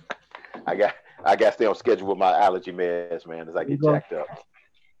 I got to stay on schedule with my allergy meds, man, as I get jacked up.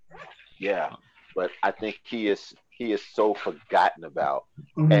 Yeah, but I think he is so forgotten about,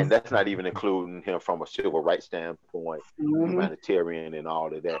 and that's not even including him from a civil rights standpoint, humanitarian, and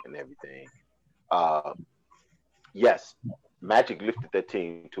all of that and everything. Yes, Magic lifted that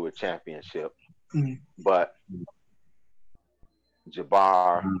team to a championship, but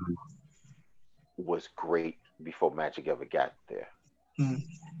Jabbar was great before Magic ever got there.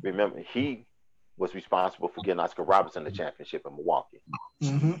 Remember, he was responsible for getting Oscar Robertson the championship in Milwaukee.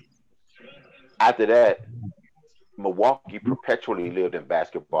 Mm-hmm. After that, Milwaukee perpetually lived in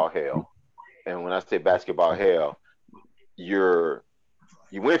basketball hell. And when I say basketball hell, you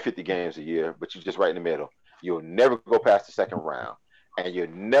win 50 games a year, but you're just right in the middle. You'll never go past the second round, and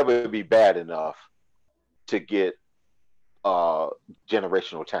you'll never be bad enough to get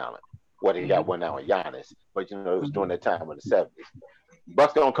generational talent. Well, they got one now in Giannis, but it was during that time in the 70s.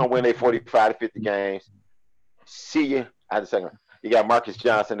 Bucks don't come win 45 to 50 games. See you at the second. You got Marcus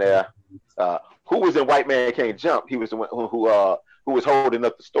Johnson there. Who was in White Man Can't Jump? He was the one who was holding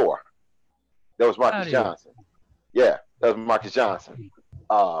up the store. That was Marcus Johnson. Yeah, that was Marcus Johnson.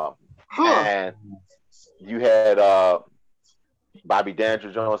 And you had Bobby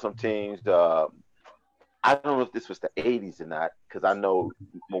Dandridge on some teams. I don't know if this was the 80s or not, because I know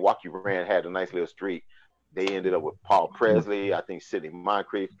Milwaukee had a nice little streak. They ended up with Paul Presley, I think Sidney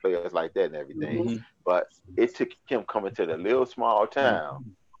Moncrief, players like that and everything. Mm-hmm. But it took him coming to the little small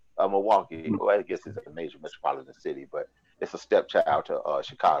town of Milwaukee. Well, I guess it's a major metropolitan city, but it's a stepchild to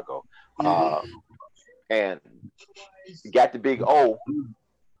Chicago. And got the big O,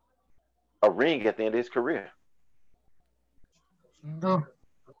 a ring at the end of his career.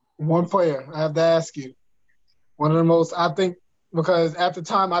 One player, I have to ask you. One of the most, I think, because at the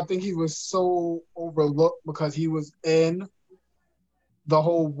time, I think he was so overlooked because he was in the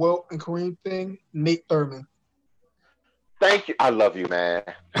whole Wilt and Kareem thing. Nate Thurmond. Thank you. I love you, man.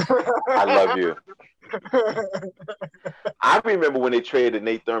 I love you. I remember when they traded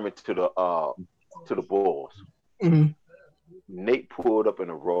Nate Thurmond to the Bulls. Mm-hmm. Nate pulled up in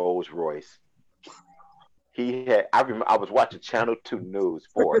a Rolls Royce. He had. I remember. I was watching Channel 2 News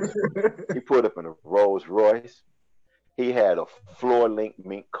for it. He pulled up in a Rolls Royce. He had a floor-length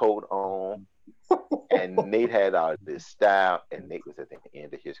mink coat on, and Nate had this style. And Nate was at the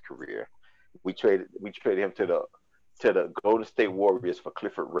end of his career. We traded him to the Golden State Warriors for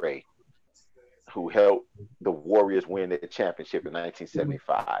Clifford Ray, who helped the Warriors win the championship in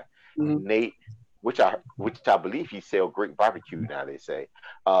 1975. Mm-hmm. Nate, which I believe he sells great barbecue now. They say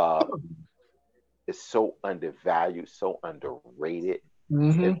is so undervalued, so underrated.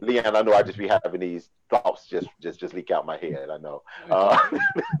 Mm-hmm. Leon, I know I just be having these thoughts just leak out my head. I know.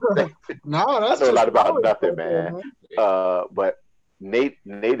 No, that's I know a lot about nothing, man. But Nate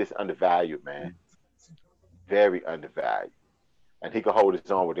is undervalued, man. Very undervalued, and he can hold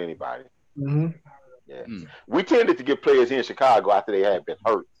his own with anybody. Mm-hmm. Yeah, we tended to get players in Chicago after they had been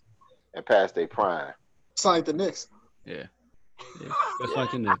hurt and past their prime. It's like the Knicks. Yeah. That's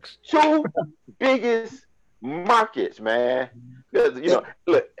like the Knicks. Two biggest markets, man.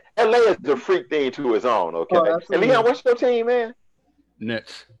 Look, LA is a freak thing to its own, okay? And Leon, what's your team, man?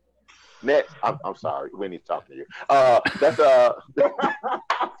 Nets. I'm sorry, we need to talk to you. That's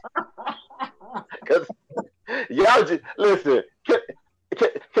because y'all just listen.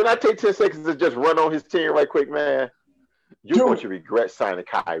 Can I take 10 seconds to just run on his team right quick, man? You're going to regret signing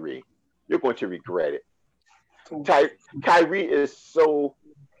Kyrie. You're going to regret it. Kyrie is so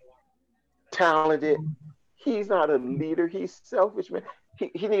talented. He's not a leader. He's selfish, man.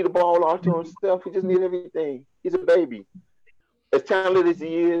 He need the ball all to himself. He just need everything. He's a baby. As talented as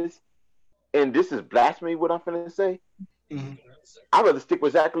he is, and this is blasphemy what I'm finna say, I'd rather stick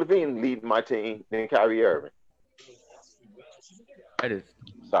with Zach LaVine leading my team than Kyrie Irving. That is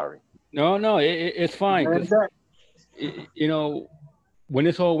sorry. No, it's fine. When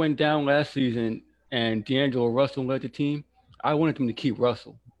this all went down last season and D'Angelo Russell led the team, I wanted them to keep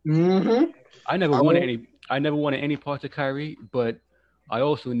Russell. Mm-hmm. I never wanted any parts of Kyrie, but I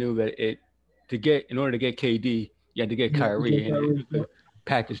also knew that in order to get KD, you had to get Kyrie and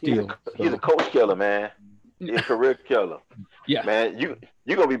package deal. He's a coach killer, man. He's a career killer. Yeah, man. You're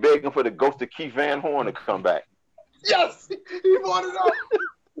gonna be begging for the ghost of Keith Van Horn to come back. Yes, he bought it up.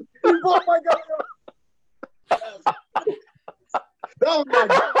 He bought my guy. That was my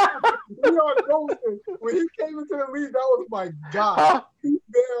guy. When he came into the league, that was my guy. Huh? Keith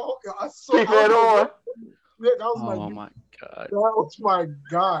Van Horn. Yeah, that was my God. That was my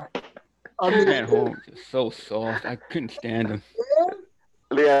guy. Van Horn is so soft. I couldn't stand him.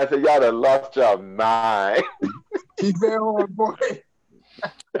 Leon said, y'all done lost your mind. Keith Van Horn, boy.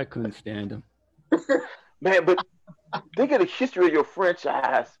 I couldn't stand him. Man, but think of the history of your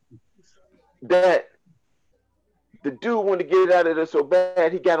franchise that the dude wanted to get out of there so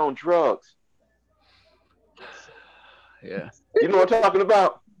bad he got on drugs. Yeah. You know what I'm talking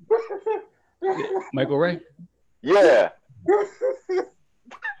about? Michael Ray? Yeah.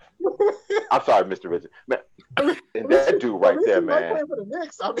 I'm sorry, Mr. Richard. Man, and that dude right there, man.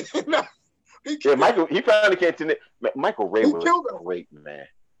 Yeah, Michael, he finally came to Michael Ray was great, man.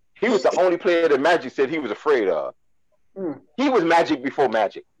 He was the only player that Magic said he was afraid of. He was Magic before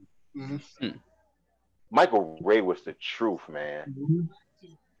Magic. Michael Ray was the truth, man.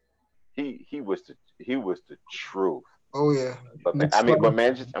 He was the truth. Oh yeah. But man,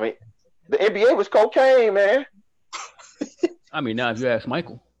 the NBA was cocaine, man. I mean, now if you ask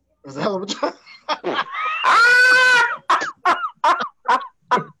Michael, it was a hell of a time.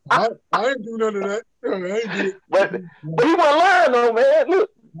 I didn't do none of that. But he wasn't lying though, man. Look,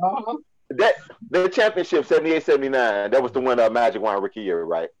 that championship 78-79. That was the one Magic won rookie year,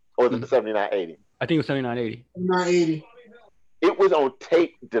 right? Or was it the 79-80? I think it was 79-80. 79-80. It was on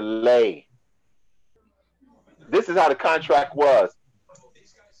tape delay. This is how the contract was.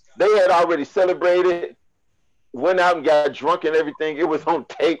 They had already celebrated, went out and got drunk and everything. It was on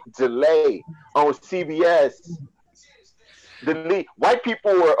tape delay on CBS. White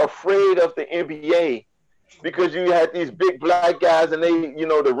people were afraid of the NBA because you had these big black guys and they,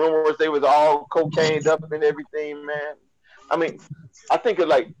 the rumors they was all cocained up and everything, man. I mean, I think of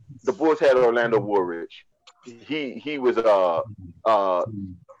like the Bulls had Orlando Woolridge. He was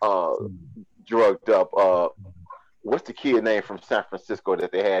drugged up. What's the kid name from San Francisco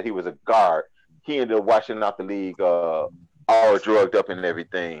that they had? He was a guard. He ended up washing out the league, all drugged up and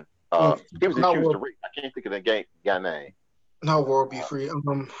everything. He was accused of rape. I can't think of the guy name. Not World Be Free.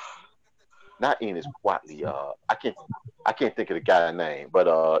 Not Enos Watley. I can't think of the guy's name.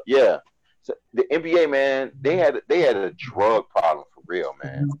 But yeah. So the NBA, man, they had a drug problem for real,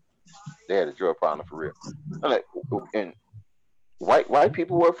 man. They had a drug problem for real. And white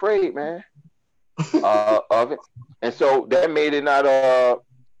people were afraid, man, of it, and so that made it not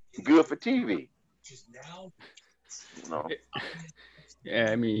good for TV.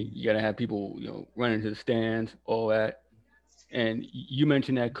 Yeah, I mean, you gotta have people, running to the stands, all that. And you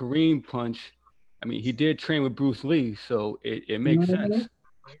mentioned that Kareem punch. I mean, he did train with Bruce Lee, so it makes sense.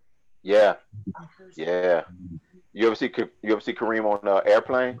 Yeah. You ever see Kareem on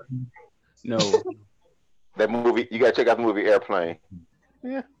Airplane? No. That movie, you gotta check out the movie Airplane.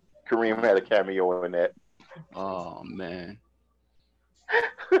 Yeah. Kareem had a cameo in that. Oh man.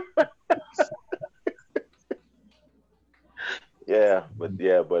 but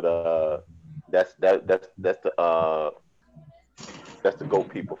that's the GOAT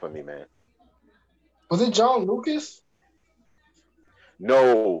people for me, man. Was it John Lucas?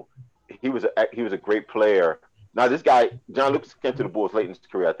 No, he was a great player. Now this guy, John Lucas, came to the Bulls late in his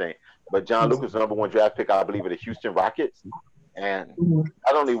career, I think. But John Lucas was the number 1 draft pick, I believe, of the Houston Rockets. And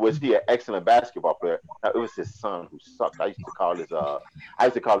not only was he an excellent basketball player, it was his son who sucked. I used to call his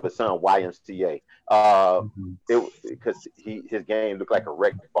son YMCA. Because his game looked like a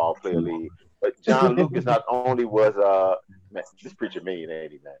rec ball player league. But John Lucas not only was man, this preacher mean,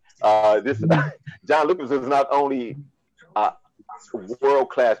 ain't he, man? John Lucas was not only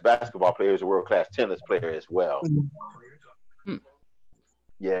world-class basketball player, he was a world-class tennis player as well.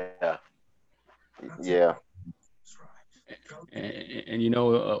 Yeah. And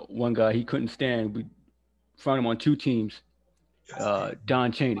one guy he couldn't stand. We found him on 2 teams.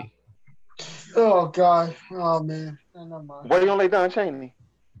 Don Chaney. Oh God. Oh man. Never mind. Why you don't like Don Chaney?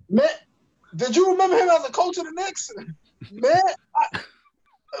 Man, did you remember him as a coach of the Knicks? Man,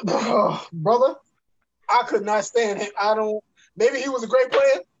 brother, I could not stand him. Maybe he was a great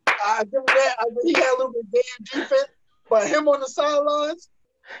player. I give him that. He had a little bit of damn defense, but him on the sidelines.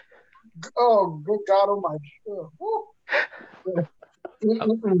 Oh, good God Almighty!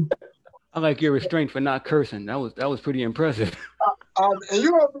 I like your restraint for not cursing. That was pretty impressive. And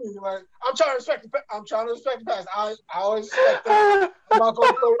you know what I mean? Like, I'm trying to respect the past. I always respect that. I'm not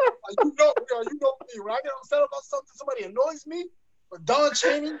gonna throw, you know me. When I get upset about something, somebody annoys me. But Don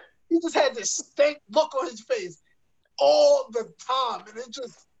Chaney, he just had this stank look on his face all the time, and it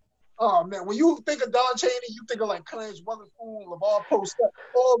just, oh man. When you think of Don Chaney, you think of like Clarence Weatherspoon, LeVar Post,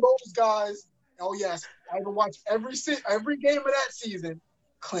 all those guys. Oh yes, I can watch every game of that season.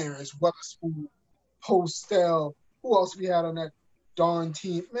 Clarence Weatherspoon, Postel. Who else we had on that darn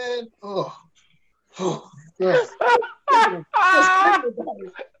team, man? Yes. I'm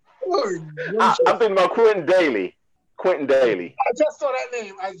thinking about Quentin Daly. I just saw that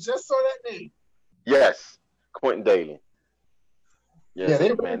name. Yes, Quentin Daly. Yes, yeah,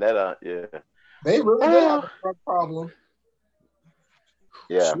 they man. They really did have a drug problem.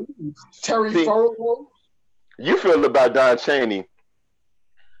 Yeah. Terry Furrow. You feel about Don Chaney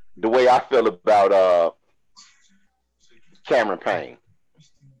the way I feel about Cameron Payne.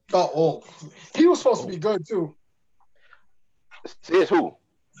 Oh, he was supposed to be good too. Says who?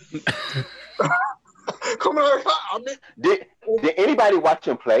 Come on, Did anybody watch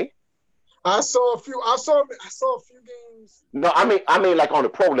him play? I saw a few. I saw a few games. No, I mean, like on the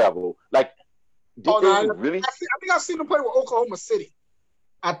pro level. Like, did they really? I think I've seen him play with Oklahoma City.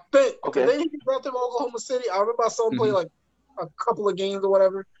 I think. Okay. Did they drafted with Oklahoma City? I remember I saw him play like a couple of games or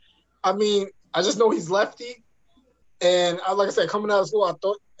whatever. I mean, I just know he's lefty, and like I said, coming out of school, I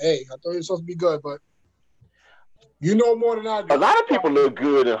thought he was supposed to be good, but you know more than I do. A lot of people look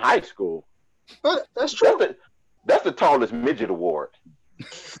good in high school. But that's true. That's the tallest midget award.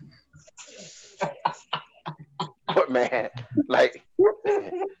 But man, like,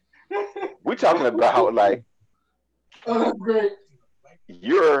 we're talking about like, great.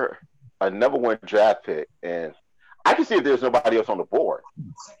 You're a number one draft pick, and I can see if there's nobody else on the board.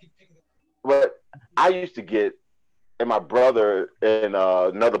 But I used to get, and my brother and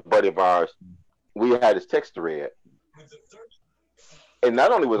another buddy of ours, we had this text thread. And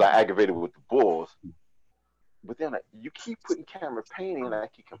not only was I aggravated with the Bulls, but then you keep putting Cameron Payne in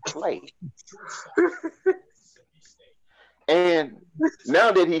like he can play. And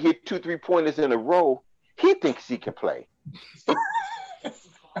now that he hit 2 3-pointers in a row, he thinks he can play.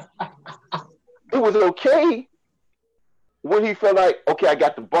 It was okay when he felt like, okay, I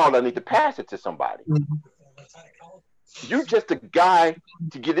got the ball, I need to pass it to somebody. You're just a guy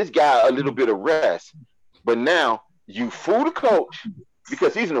to give this guy a little bit of rest. But now you fool the coach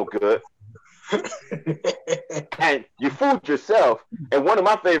because he's no good. And you fooled yourself. And one of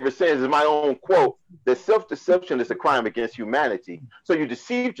my favorite sayings is my own quote, that self-deception is a crime against humanity. So you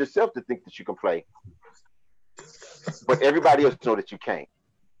deceived yourself to think that you can play. But everybody else know that you can't.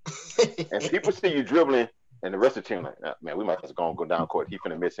 And people see you dribbling, and the rest of the team like, oh, man, we might as well go down court. He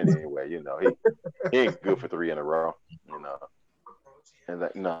finna miss it anyway, you know. He ain't good for 3 in a row, you know. And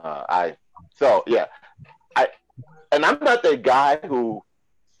like, and I'm not that guy who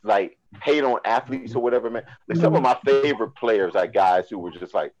like hate on athletes or whatever, man. Like some of my favorite players are guys who were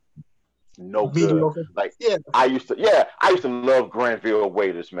just like no good. Like I used to love Granville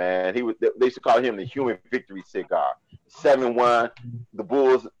Waiters, man. They used to call him the human victory cigar. 7-1, the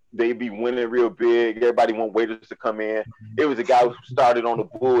Bulls, they be winning real big. Everybody want Waiters to come in. It was a guy who started on the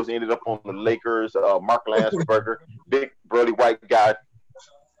Bulls, ended up on the Lakers. Mark Landsberger, big burly white guy.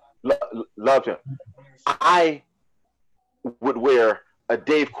 Loved him. I would wear a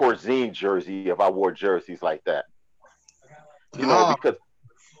Dave Corzine jersey if I wore jerseys like that. You know, because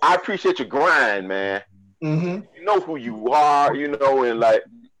I appreciate your grind, man. Mm-hmm. You know who you are, you know, and like,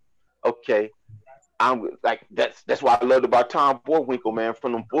 okay, I'm like that's what I loved about Tom Boydwinkle, man,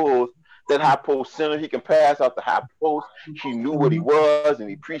 from the Bulls. That high post center, he can pass out the high post. He knew what he was, and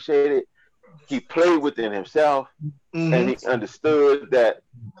he appreciated it. He played within himself, and he understood that,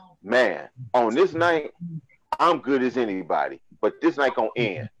 man, on this night, I'm good as anybody, but this night gonna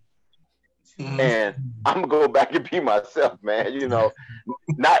end. And I'm gonna go back and be myself, man. You know,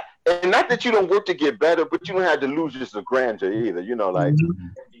 not that you don't work to get better, but you don't have to lose just a grandeur either. You know, like,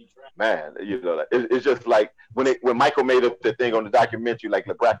 man, you know, like, it's just like when Michael made up the thing on the documentary, like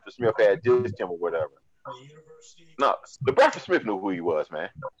LeBron Smith had dissed him or whatever. No, LeBron Smith knew who he was, man.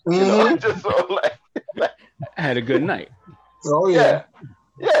 You know, just so like I had a good night. Oh yeah.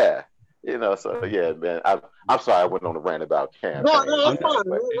 You know, so yeah, man. I'm sorry I went on a rant about Cam. No, that's fine.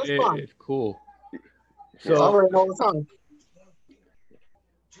 That's fine. It's cool. So I read all the time.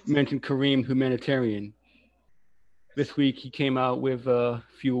 You mentioned Kareem Humanitarian. This week he came out with a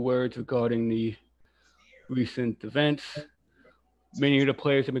few words regarding the recent events. Many of the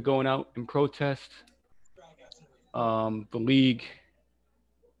players have been going out in protest. The league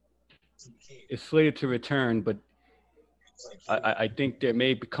is slated to return, but I think there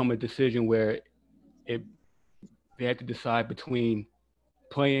may become a decision where they have to decide between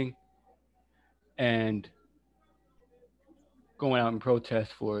playing and going out in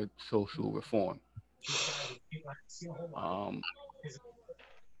protest for social reform.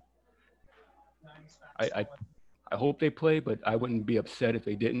 I hope they play, but I wouldn't be upset if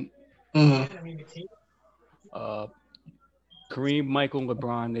they didn't. Kareem, Michael,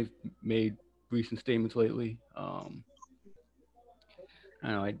 LeBron, they've made recent statements lately. I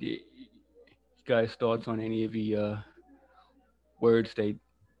don't know, you guys' thoughts on any of the words they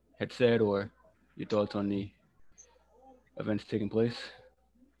had said, or your thoughts on the events taking place?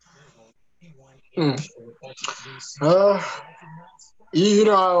 You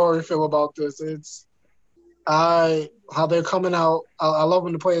know how I already feel about this. It's how they're coming out. I love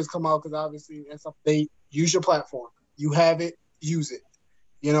when the players come out because obviously it's they use your platform. You have it, use it.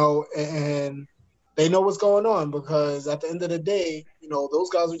 You know, and they know what's going on because at the end of the day, you know, those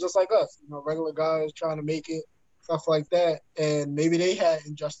guys are just like us. You know, regular guys trying to make it, stuff like that. And maybe they had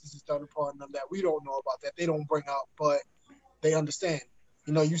injustices done upon them that we don't know about, that they don't bring out, but they understand.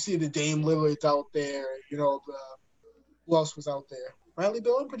 You know, you see the Dame Lillard's out there. You know, who else was out there? Bradley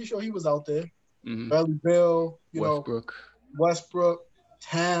Beal, I'm pretty sure he was out there. Mm-hmm. Bradley Beal, Westbrook. Westbrook,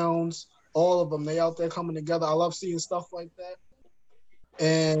 Towns, all of them. They out there coming together. I love seeing stuff like that.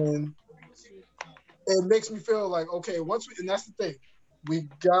 And it makes me feel like, okay, and that's the thing. We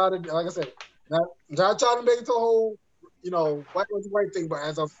gotta, like I said, not trying to make it to the whole, white was white thing, but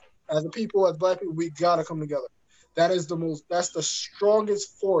as a people, as black people, we gotta come together. That's the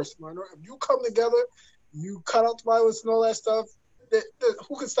strongest force. If you come together, you cut out the violence and all that stuff,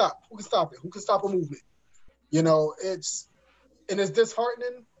 who can stop? Who can stop it? Who can stop a movement? It's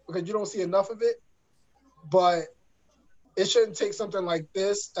disheartening because you don't see enough of it, but it shouldn't take something like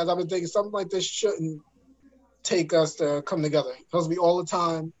this, as I've been thinking, something like this shouldn't take us to come together. It has to be all the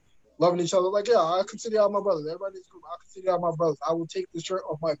time, loving each other. Like, yeah, I consider y'all my brothers. Everybody in this group, I consider y'all my brothers. I will take the shirt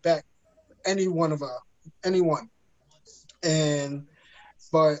off my back, anyone.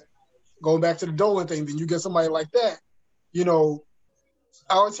 But going back to the Dolan thing, then you get somebody like that,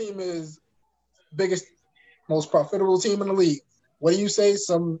 our team is biggest, most profitable team in the league. What do you say?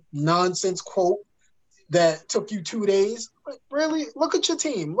 Some nonsense quote that took you 2 days? Like, really? Look at your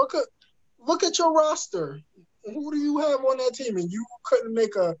team. Look at your roster. Who do you have on that team? And you couldn't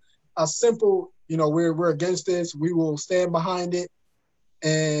make a simple, we're against this. We will stand behind it,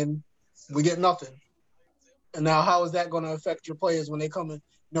 and we get nothing. And now, how is that going to affect your players when they come in?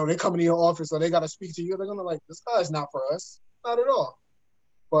 They come into your office or they got to speak to you. They're going to this guy's not for us. Not at all.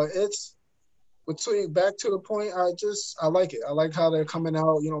 But it's back to the point. I like it. I like how they're coming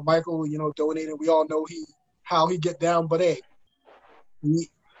out. Michael, donated. We all know how he get down, but hey, he's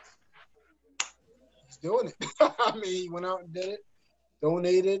doing it. I mean, he went out and did it,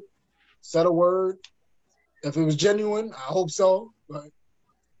 donated, said a word. If it was genuine, I hope so. But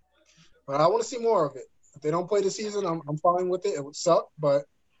I want to see more of it. If they don't play the season, I'm fine with it. It would suck, but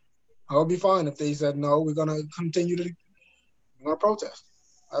I would be fine if they said no. We're gonna continue to protest.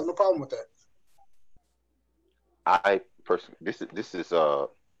 I have no problem with that. I personally, this is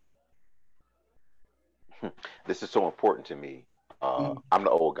so important to me. I'm the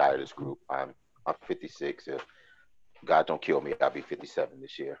old guy of this group. I'm 56. If God don't kill me, I'll be 57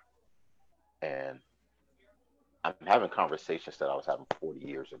 this year. And I'm having conversations that I was having 40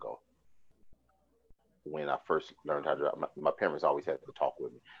 years ago. When I first learned how to drive, my parents always had to talk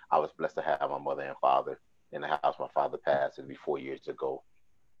with me. I was blessed to have my mother and father in the house. My father passed, it'd be 4 years ago.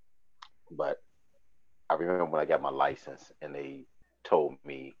 But I remember when I got my license and they told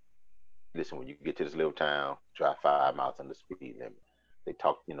me, listen, when you get to this little town, drive 5 miles on the speed limit. They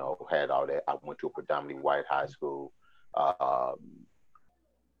talked, had all that. I went to a predominantly white high school.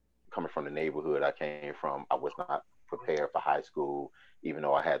 Coming from the neighborhood I came from, I was not prepared for high school, even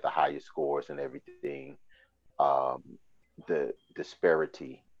though I had the highest scores and everything. The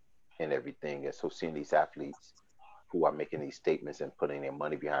disparity and everything. And so seeing these athletes who are making these statements and putting their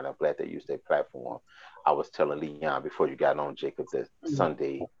money behind, I'm glad they use their platform. I was telling Leon before you got on, Jacob, that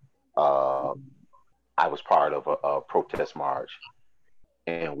Sunday, I was part of a protest march,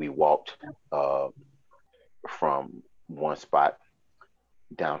 and we walked from one spot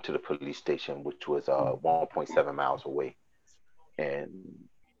down to the police station, which was 1.7 miles away. And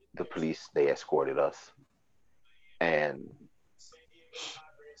the police, they escorted us. And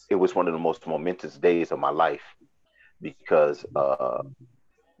it was one of the most momentous days of my life because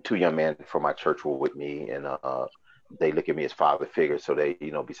 2 young men from my church were with me, and they look at me as father figures. So they,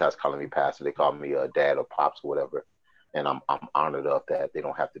 besides calling me pastor, they call me dad or pops or whatever. And I'm honored of that. They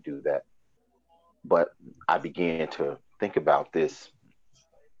don't have to do that. But I began to think about this.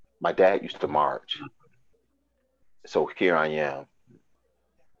 My dad used to march. So here I am.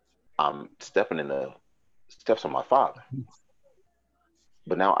 I'm stepping in the steps of my father.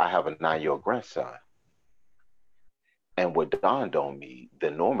 But now I have a 9-year-old grandson. And what dawned on me, the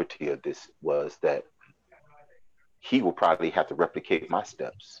enormity of this was that he will probably have to replicate my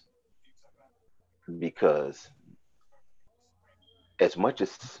steps. Because as much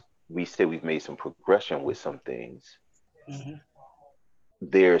as we say we've made some progression with some things,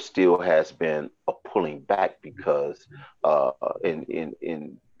 there still has been a pulling back because let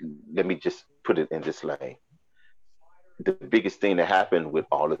me just put it in this lane. The biggest thing that happened with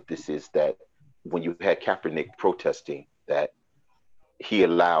all of this is that when you had Kaepernick protesting, that he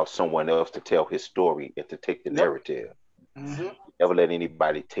allowed someone else to tell his story and to take the narrative. Never let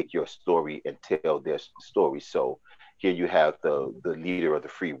anybody take your story and tell their story. So here you have the leader of the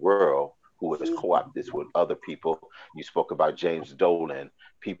free world who has co-opted this with other people. You spoke about James Dolan,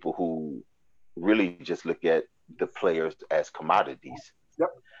 people who really just look at the players as commodities.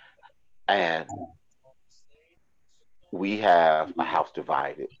 And we have a house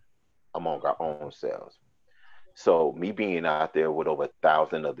divided among our own selves. So me being out there with over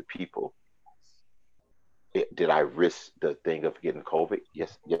 1,000 other people, did I risk the thing of getting COVID?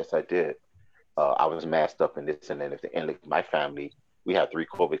 Yes, yes, I did. I was masked up in this and then, and like my family, we had 3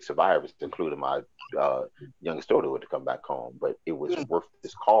 COVID survivors, including my uh, youngest daughter who had to come back home. But it was worth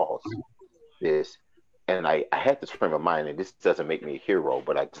this cause. This, and I had this frame of mind, and this doesn't make me a hero,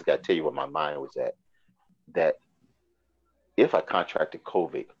 but I just got to tell you what my mind was at. That if I contracted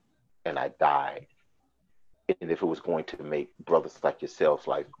COVID and I died, and if it was going to make brothers like yourselves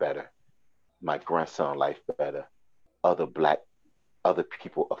life better, my grandson life better, other black, other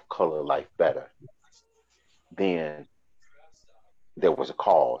people of color life better, then there was a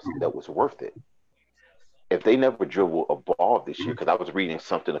cause that was worth it. If they never dribble a ball this year, because I was reading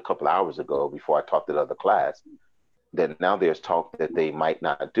something a couple hours ago before I taught that other class, that now there's talk that they might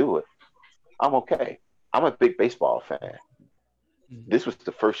not do it. I'm okay. I'm a big baseball fan. This was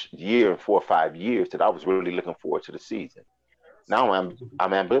the first year in 4 or 5 years that I was really looking forward to the season. Now I'm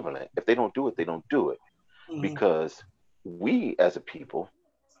ambivalent. If they don't do it, they don't do it. Because we as a people,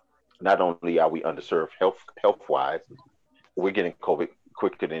 not only are we underserved health wise, we're getting COVID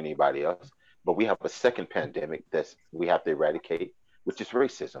quicker than anybody else, but we have a second pandemic that we have to eradicate, which is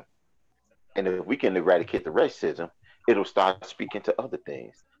racism. And if we can eradicate the racism, it'll start speaking to other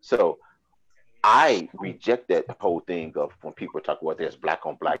things. So I reject that whole thing of when people talk about there's black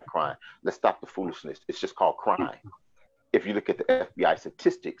on black crime. Let's stop the foolishness. It's just called crime. If you look at the FBI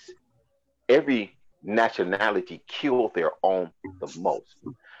statistics, every nationality killed their own the most.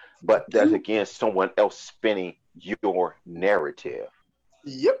 But that's again someone else spinning your narrative.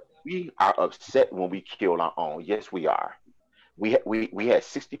 Yep. We are upset when we kill our own. Yes, we are. We had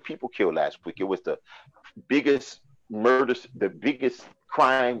 60 people killed last week. It was the biggest murders, the biggest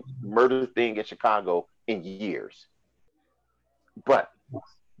crime murder thing in Chicago in years. But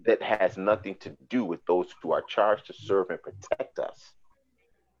that has nothing to do with those who are charged to serve and protect us.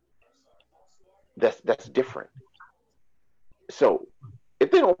 That's different. So if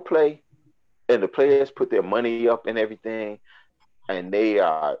they don't play and the players put their money up and everything and they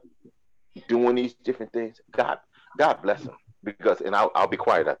are doing these different things, God bless them. Because, and I'll be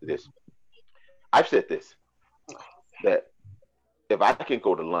quiet after this. I've said this, that if I can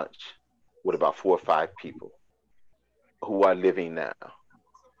go to lunch with about 4 or 5 people who are living now,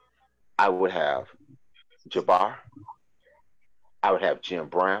 I would have Jabbar, I would have Jim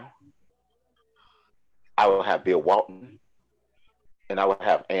Brown, I would have Bill Walton, and I would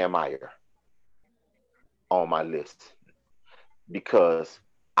have Ann Meyer on my list because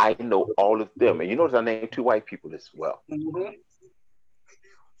I know all of them. And you notice I named 2 white people as well.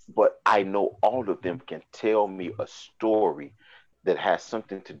 But I know all of them can tell me a story that has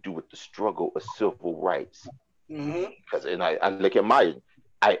something to do with the struggle of civil rights. Because and I look at Maya,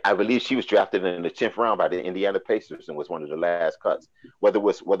 I believe she was drafted in the 10th round by the Indiana Pacers and was one of the last cuts. Whether it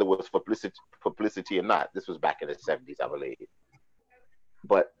was publicity or not, this was back in the 70s, I believe.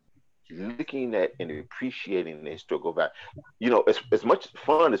 But looking at and appreciating their struggle back, you know, as much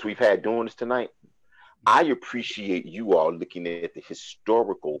fun as we've had doing this tonight, I appreciate you all looking at the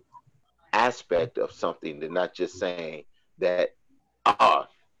historical aspect of something and not just saying that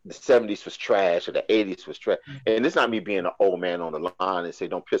the 70s was trash or the 80s was trash. And it's not me being an old man on the line and say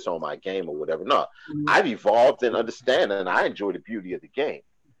don't piss on my game or whatever. No, I've evolved and understand and I enjoy the beauty of the game.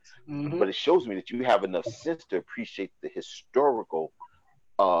 But it shows me that you have enough sense to appreciate the historical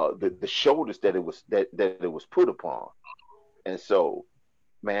the shoulders that it was put upon. And so,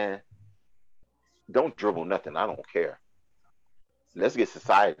 man, don't dribble nothing. I don't care. Let's get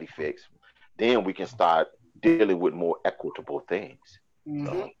society fixed. Then we can start dealing with more equitable things.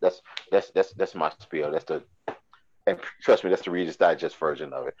 That's my spiel. And trust me, that's the Reader's Digest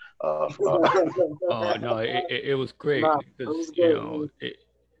version of it. No, it was great because you know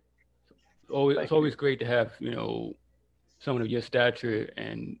it's always great to have someone of your stature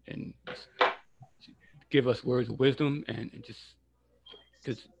and give us words of wisdom and just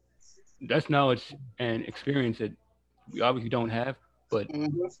because that's knowledge and experience that we obviously don't have, but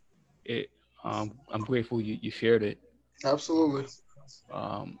I'm grateful you shared it. Absolutely.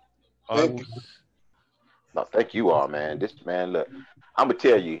 No, thank you all, man. Look, I'm gonna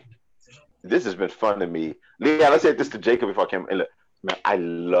tell you, this has been fun to me. Leon, I said this to Jacob before I came. And look, man, I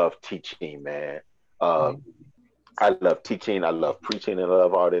love teaching, man. I love teaching. I love preaching and I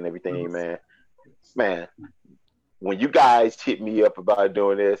love art and everything, man. Man, when you guys hit me up about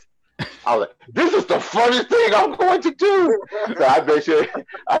doing this, I was like, this is the funniest thing I'm going to do. So I bet you,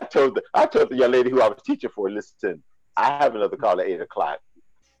 I told the young lady who I was teaching for, listen, I have another call at 8 o'clock.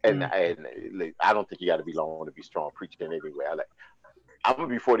 And like, I don't think you got to be long to be strong preaching anyway. I'm gonna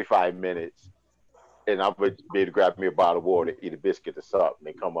be 45 minutes, and I'm gonna be able to grab me a bottle of water, eat a biscuit or something,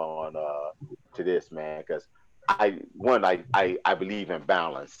 and come on to this, man. Because I believe in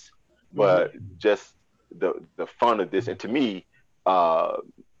balance, but just the fun of this, and to me,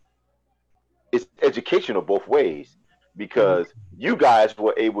 it's educational both ways, because you guys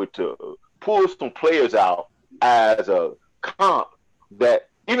were able to pull some players out as a comp that,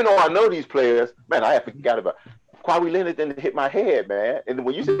 even though I know these players, man, I forgot about Kawhi Leonard. Didn't hit my head, man. And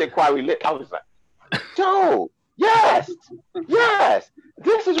when you said Kawhi Leonard, I was like, Joe, yes,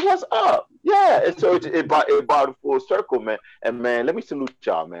 this is what's up. Yeah, and so it brought a full circle, man. And man, let me salute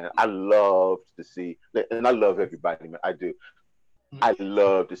y'all, man. I love to see, and I love everybody, man. I do. I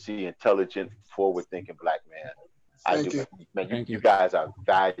love to see intelligent, forward-thinking black men. Thank you. Man, you guys are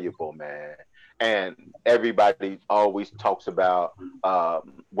valuable, man. And everybody always talks about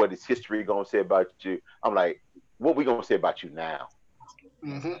what is history gonna say about you. I'm like, what we gonna say about you now?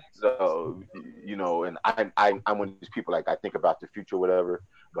 So, you know, and I'm one of these people, like, I think about the future, whatever,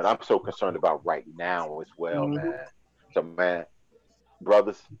 but I'm so concerned about right now as well, man. So, man,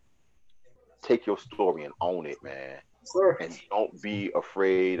 brothers, take your story and own it, man. Sure. And don't be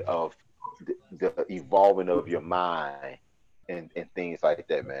afraid of the evolving of your mind and things like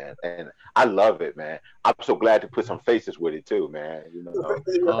that, man. And I love it, man. I'm so glad to put some faces with it too, man. You know.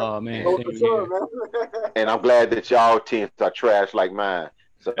 Oh man, Sure, man. And I'm glad that y'all teams are trash like mine.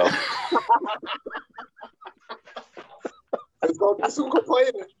 So it's gonna be some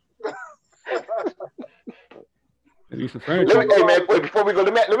complaining. Hey man, wait, before we go,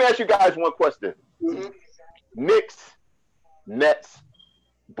 let me ask you guys one question. Knicks, Nets,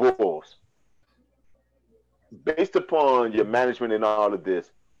 Bulls. Based upon your management and all of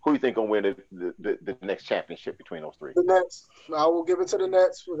this, who do you think gonna win the next championship between those three? The Nets. I will give it to the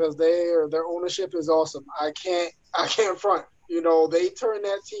Nets because their ownership is awesome. I can't front. You know, they turned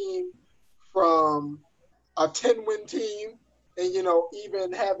that team from a 10-win team, and you know,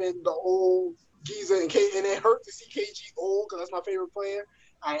 even having the old Giza and it hurt to see KG old because that's my favorite player.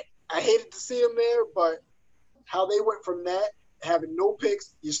 I hated to see him there, but how they went from that, having no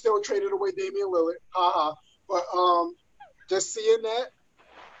picks, you still traded away Damian Lillard, but just seeing that,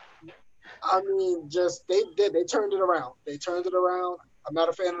 I mean, just they turned it around. They turned it around. I'm not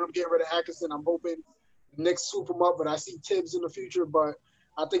a fan of them getting rid of Atkinson. I'm hoping the Knicks swoop him up, but I see Tibbs in the future. But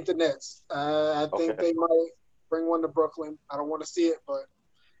I think the Nets. I think they might bring one to Brooklyn. I don't want to see it, but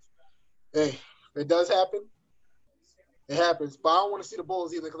hey, if it does happen, it happens. But I don't want to see the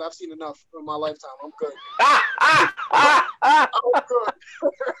Bulls either because I've seen enough in my lifetime. I'm good. I'm good.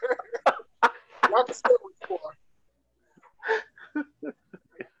 Y'all can stay with four.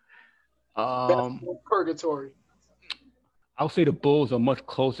 Purgatory. I'll say the Bulls are much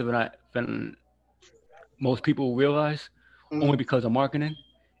closer than most people realize, only because of marketing.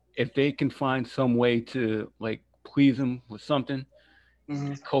 If they can find some way to like please them with something,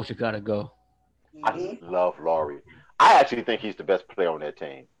 coach has got to go. I love Laurie. I actually think he's the best player on that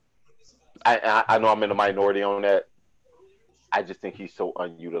team. I know I'm in the minority on that. I just think he's so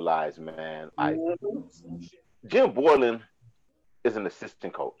unutilized, man. Jim Boylan is an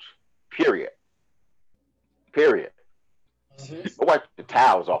assistant coach. Period. Wipe the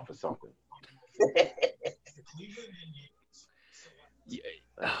towels off or something. Yeah.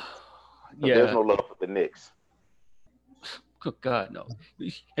 There's no love for the Knicks. Good God, no.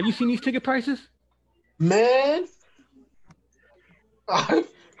 Have you seen these ticket prices? Man.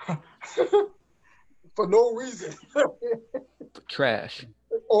 For no reason. Trash.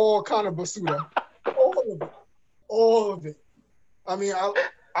 All kind of basuda. All of it. I mean,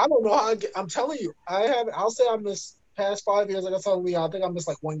 I don't know how I'm telling you. I'll say I missed past 5 years. Like I told Leon, I think I missed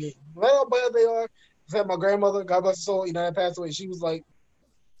like one game. No matter how bad they are. I had my grandmother, God bless her soul, you know, that passed away. She was like,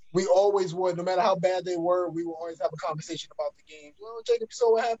 we always would, no matter how bad they were, we would always have a conversation about the games. Well, Jacob,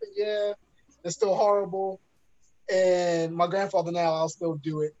 so what happened? Yeah, it's still horrible. And my grandfather now, I'll still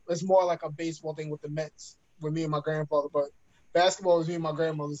do it. It's more like a baseball thing with the Mets with me and my grandfather. But basketball was me and my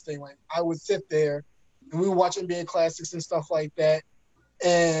grandmother's thing. Like, I would sit there and we would watch NBA classics and stuff like that.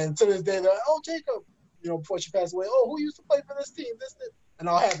 And to this day, they're like, oh, Jacob, you know, before she passed away, oh, who used to play for this team? This. And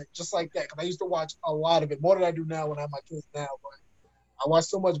I'll have it just like that because I used to watch a lot of it, more than I do now when I have my kids now. But I watched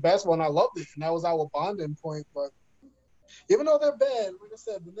so much basketball and I loved it, and that was our bonding point. But even though they're bad, like I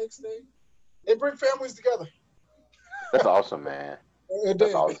said, the next thing, they bring families together. That's awesome, man.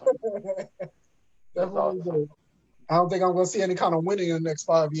 That's awesome. That's awesome. I don't think I'm going to see any kind of winning in the next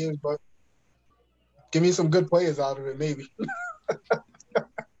 5 years, but give me some good players out of it, maybe.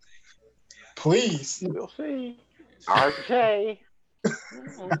 Please. We'll see. RJ.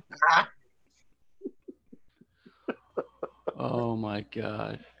 Oh my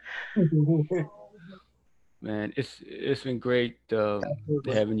God, man, it's been great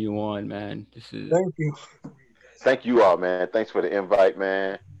having you on, man. This is Thank you. Thank you all, man. Thanks for the invite,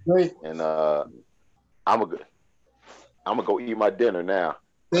 man. Great. And I'm gonna go eat my dinner now.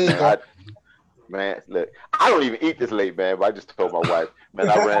 There you Man, go. man, look, I don't even eat this late, man. But I just told my wife, man,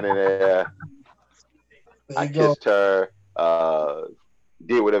 I ran in there, I kissed her,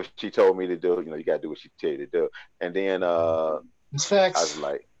 did whatever she told me to do. You know, you gotta do what she tell you to do. And then It's I facts. was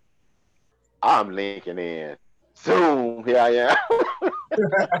like, I'm linking in. Zoom, here I am.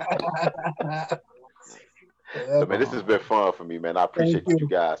 So, man, this has been fun for me, man. I appreciate you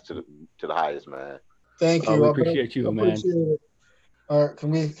guys to the highest, man. Thank you. we appreciate you, man. It. All right, can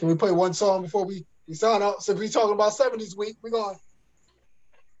we play one song before we sign out? Since we talking about 70s week, we going.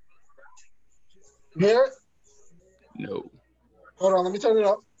 You hear it? No. Hold on, let me turn it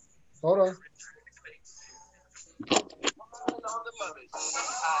up. Hold on.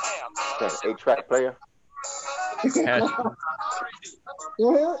 Okay, 8-track player. You hear it?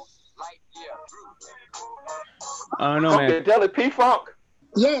 I don't know, man. Funkadelic P-Funk?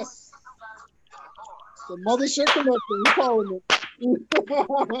 Yes. The Mothership Connection, we calling it.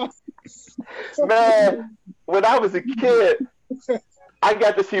 Man, when I was a kid, I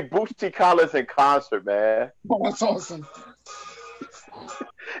got to see Bootsy Collins in concert, man. Oh, that's awesome.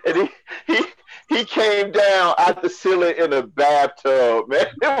 And he came down out the ceiling in a bathtub, man.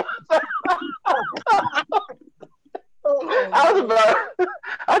 I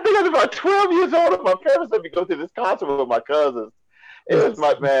think I was about 12 years old, and my parents let me go to this concert with my cousins. It was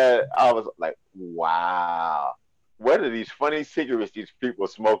man, I was like, wow, what are these funny cigarettes these people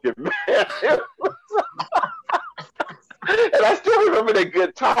smoking, man? And I still remember the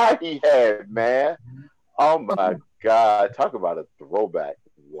guitar he had, man. Oh my God, talk about a throwback.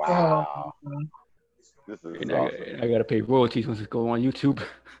 Wow. This is awesome. I gotta pay royalties once it go on YouTube.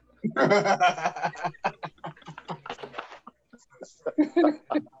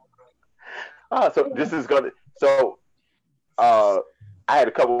 So this is gonna. So, I had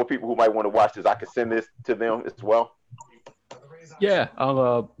a couple of people who might want to watch this. I could send this to them as well. Yeah,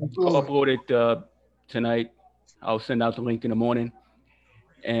 I'll upload it tonight. I'll send out the link in the morning,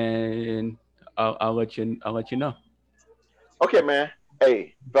 and I'll let you know. Okay, man.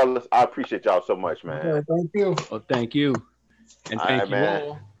 Hey, fellas, I appreciate y'all so much, man. Yeah, thank you. Well, thank you, and thank you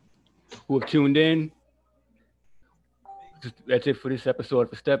all who have tuned in. That's it for this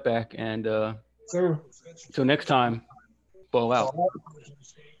episode of Step Back, and until next time, ball out.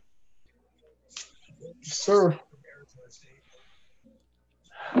 Sir.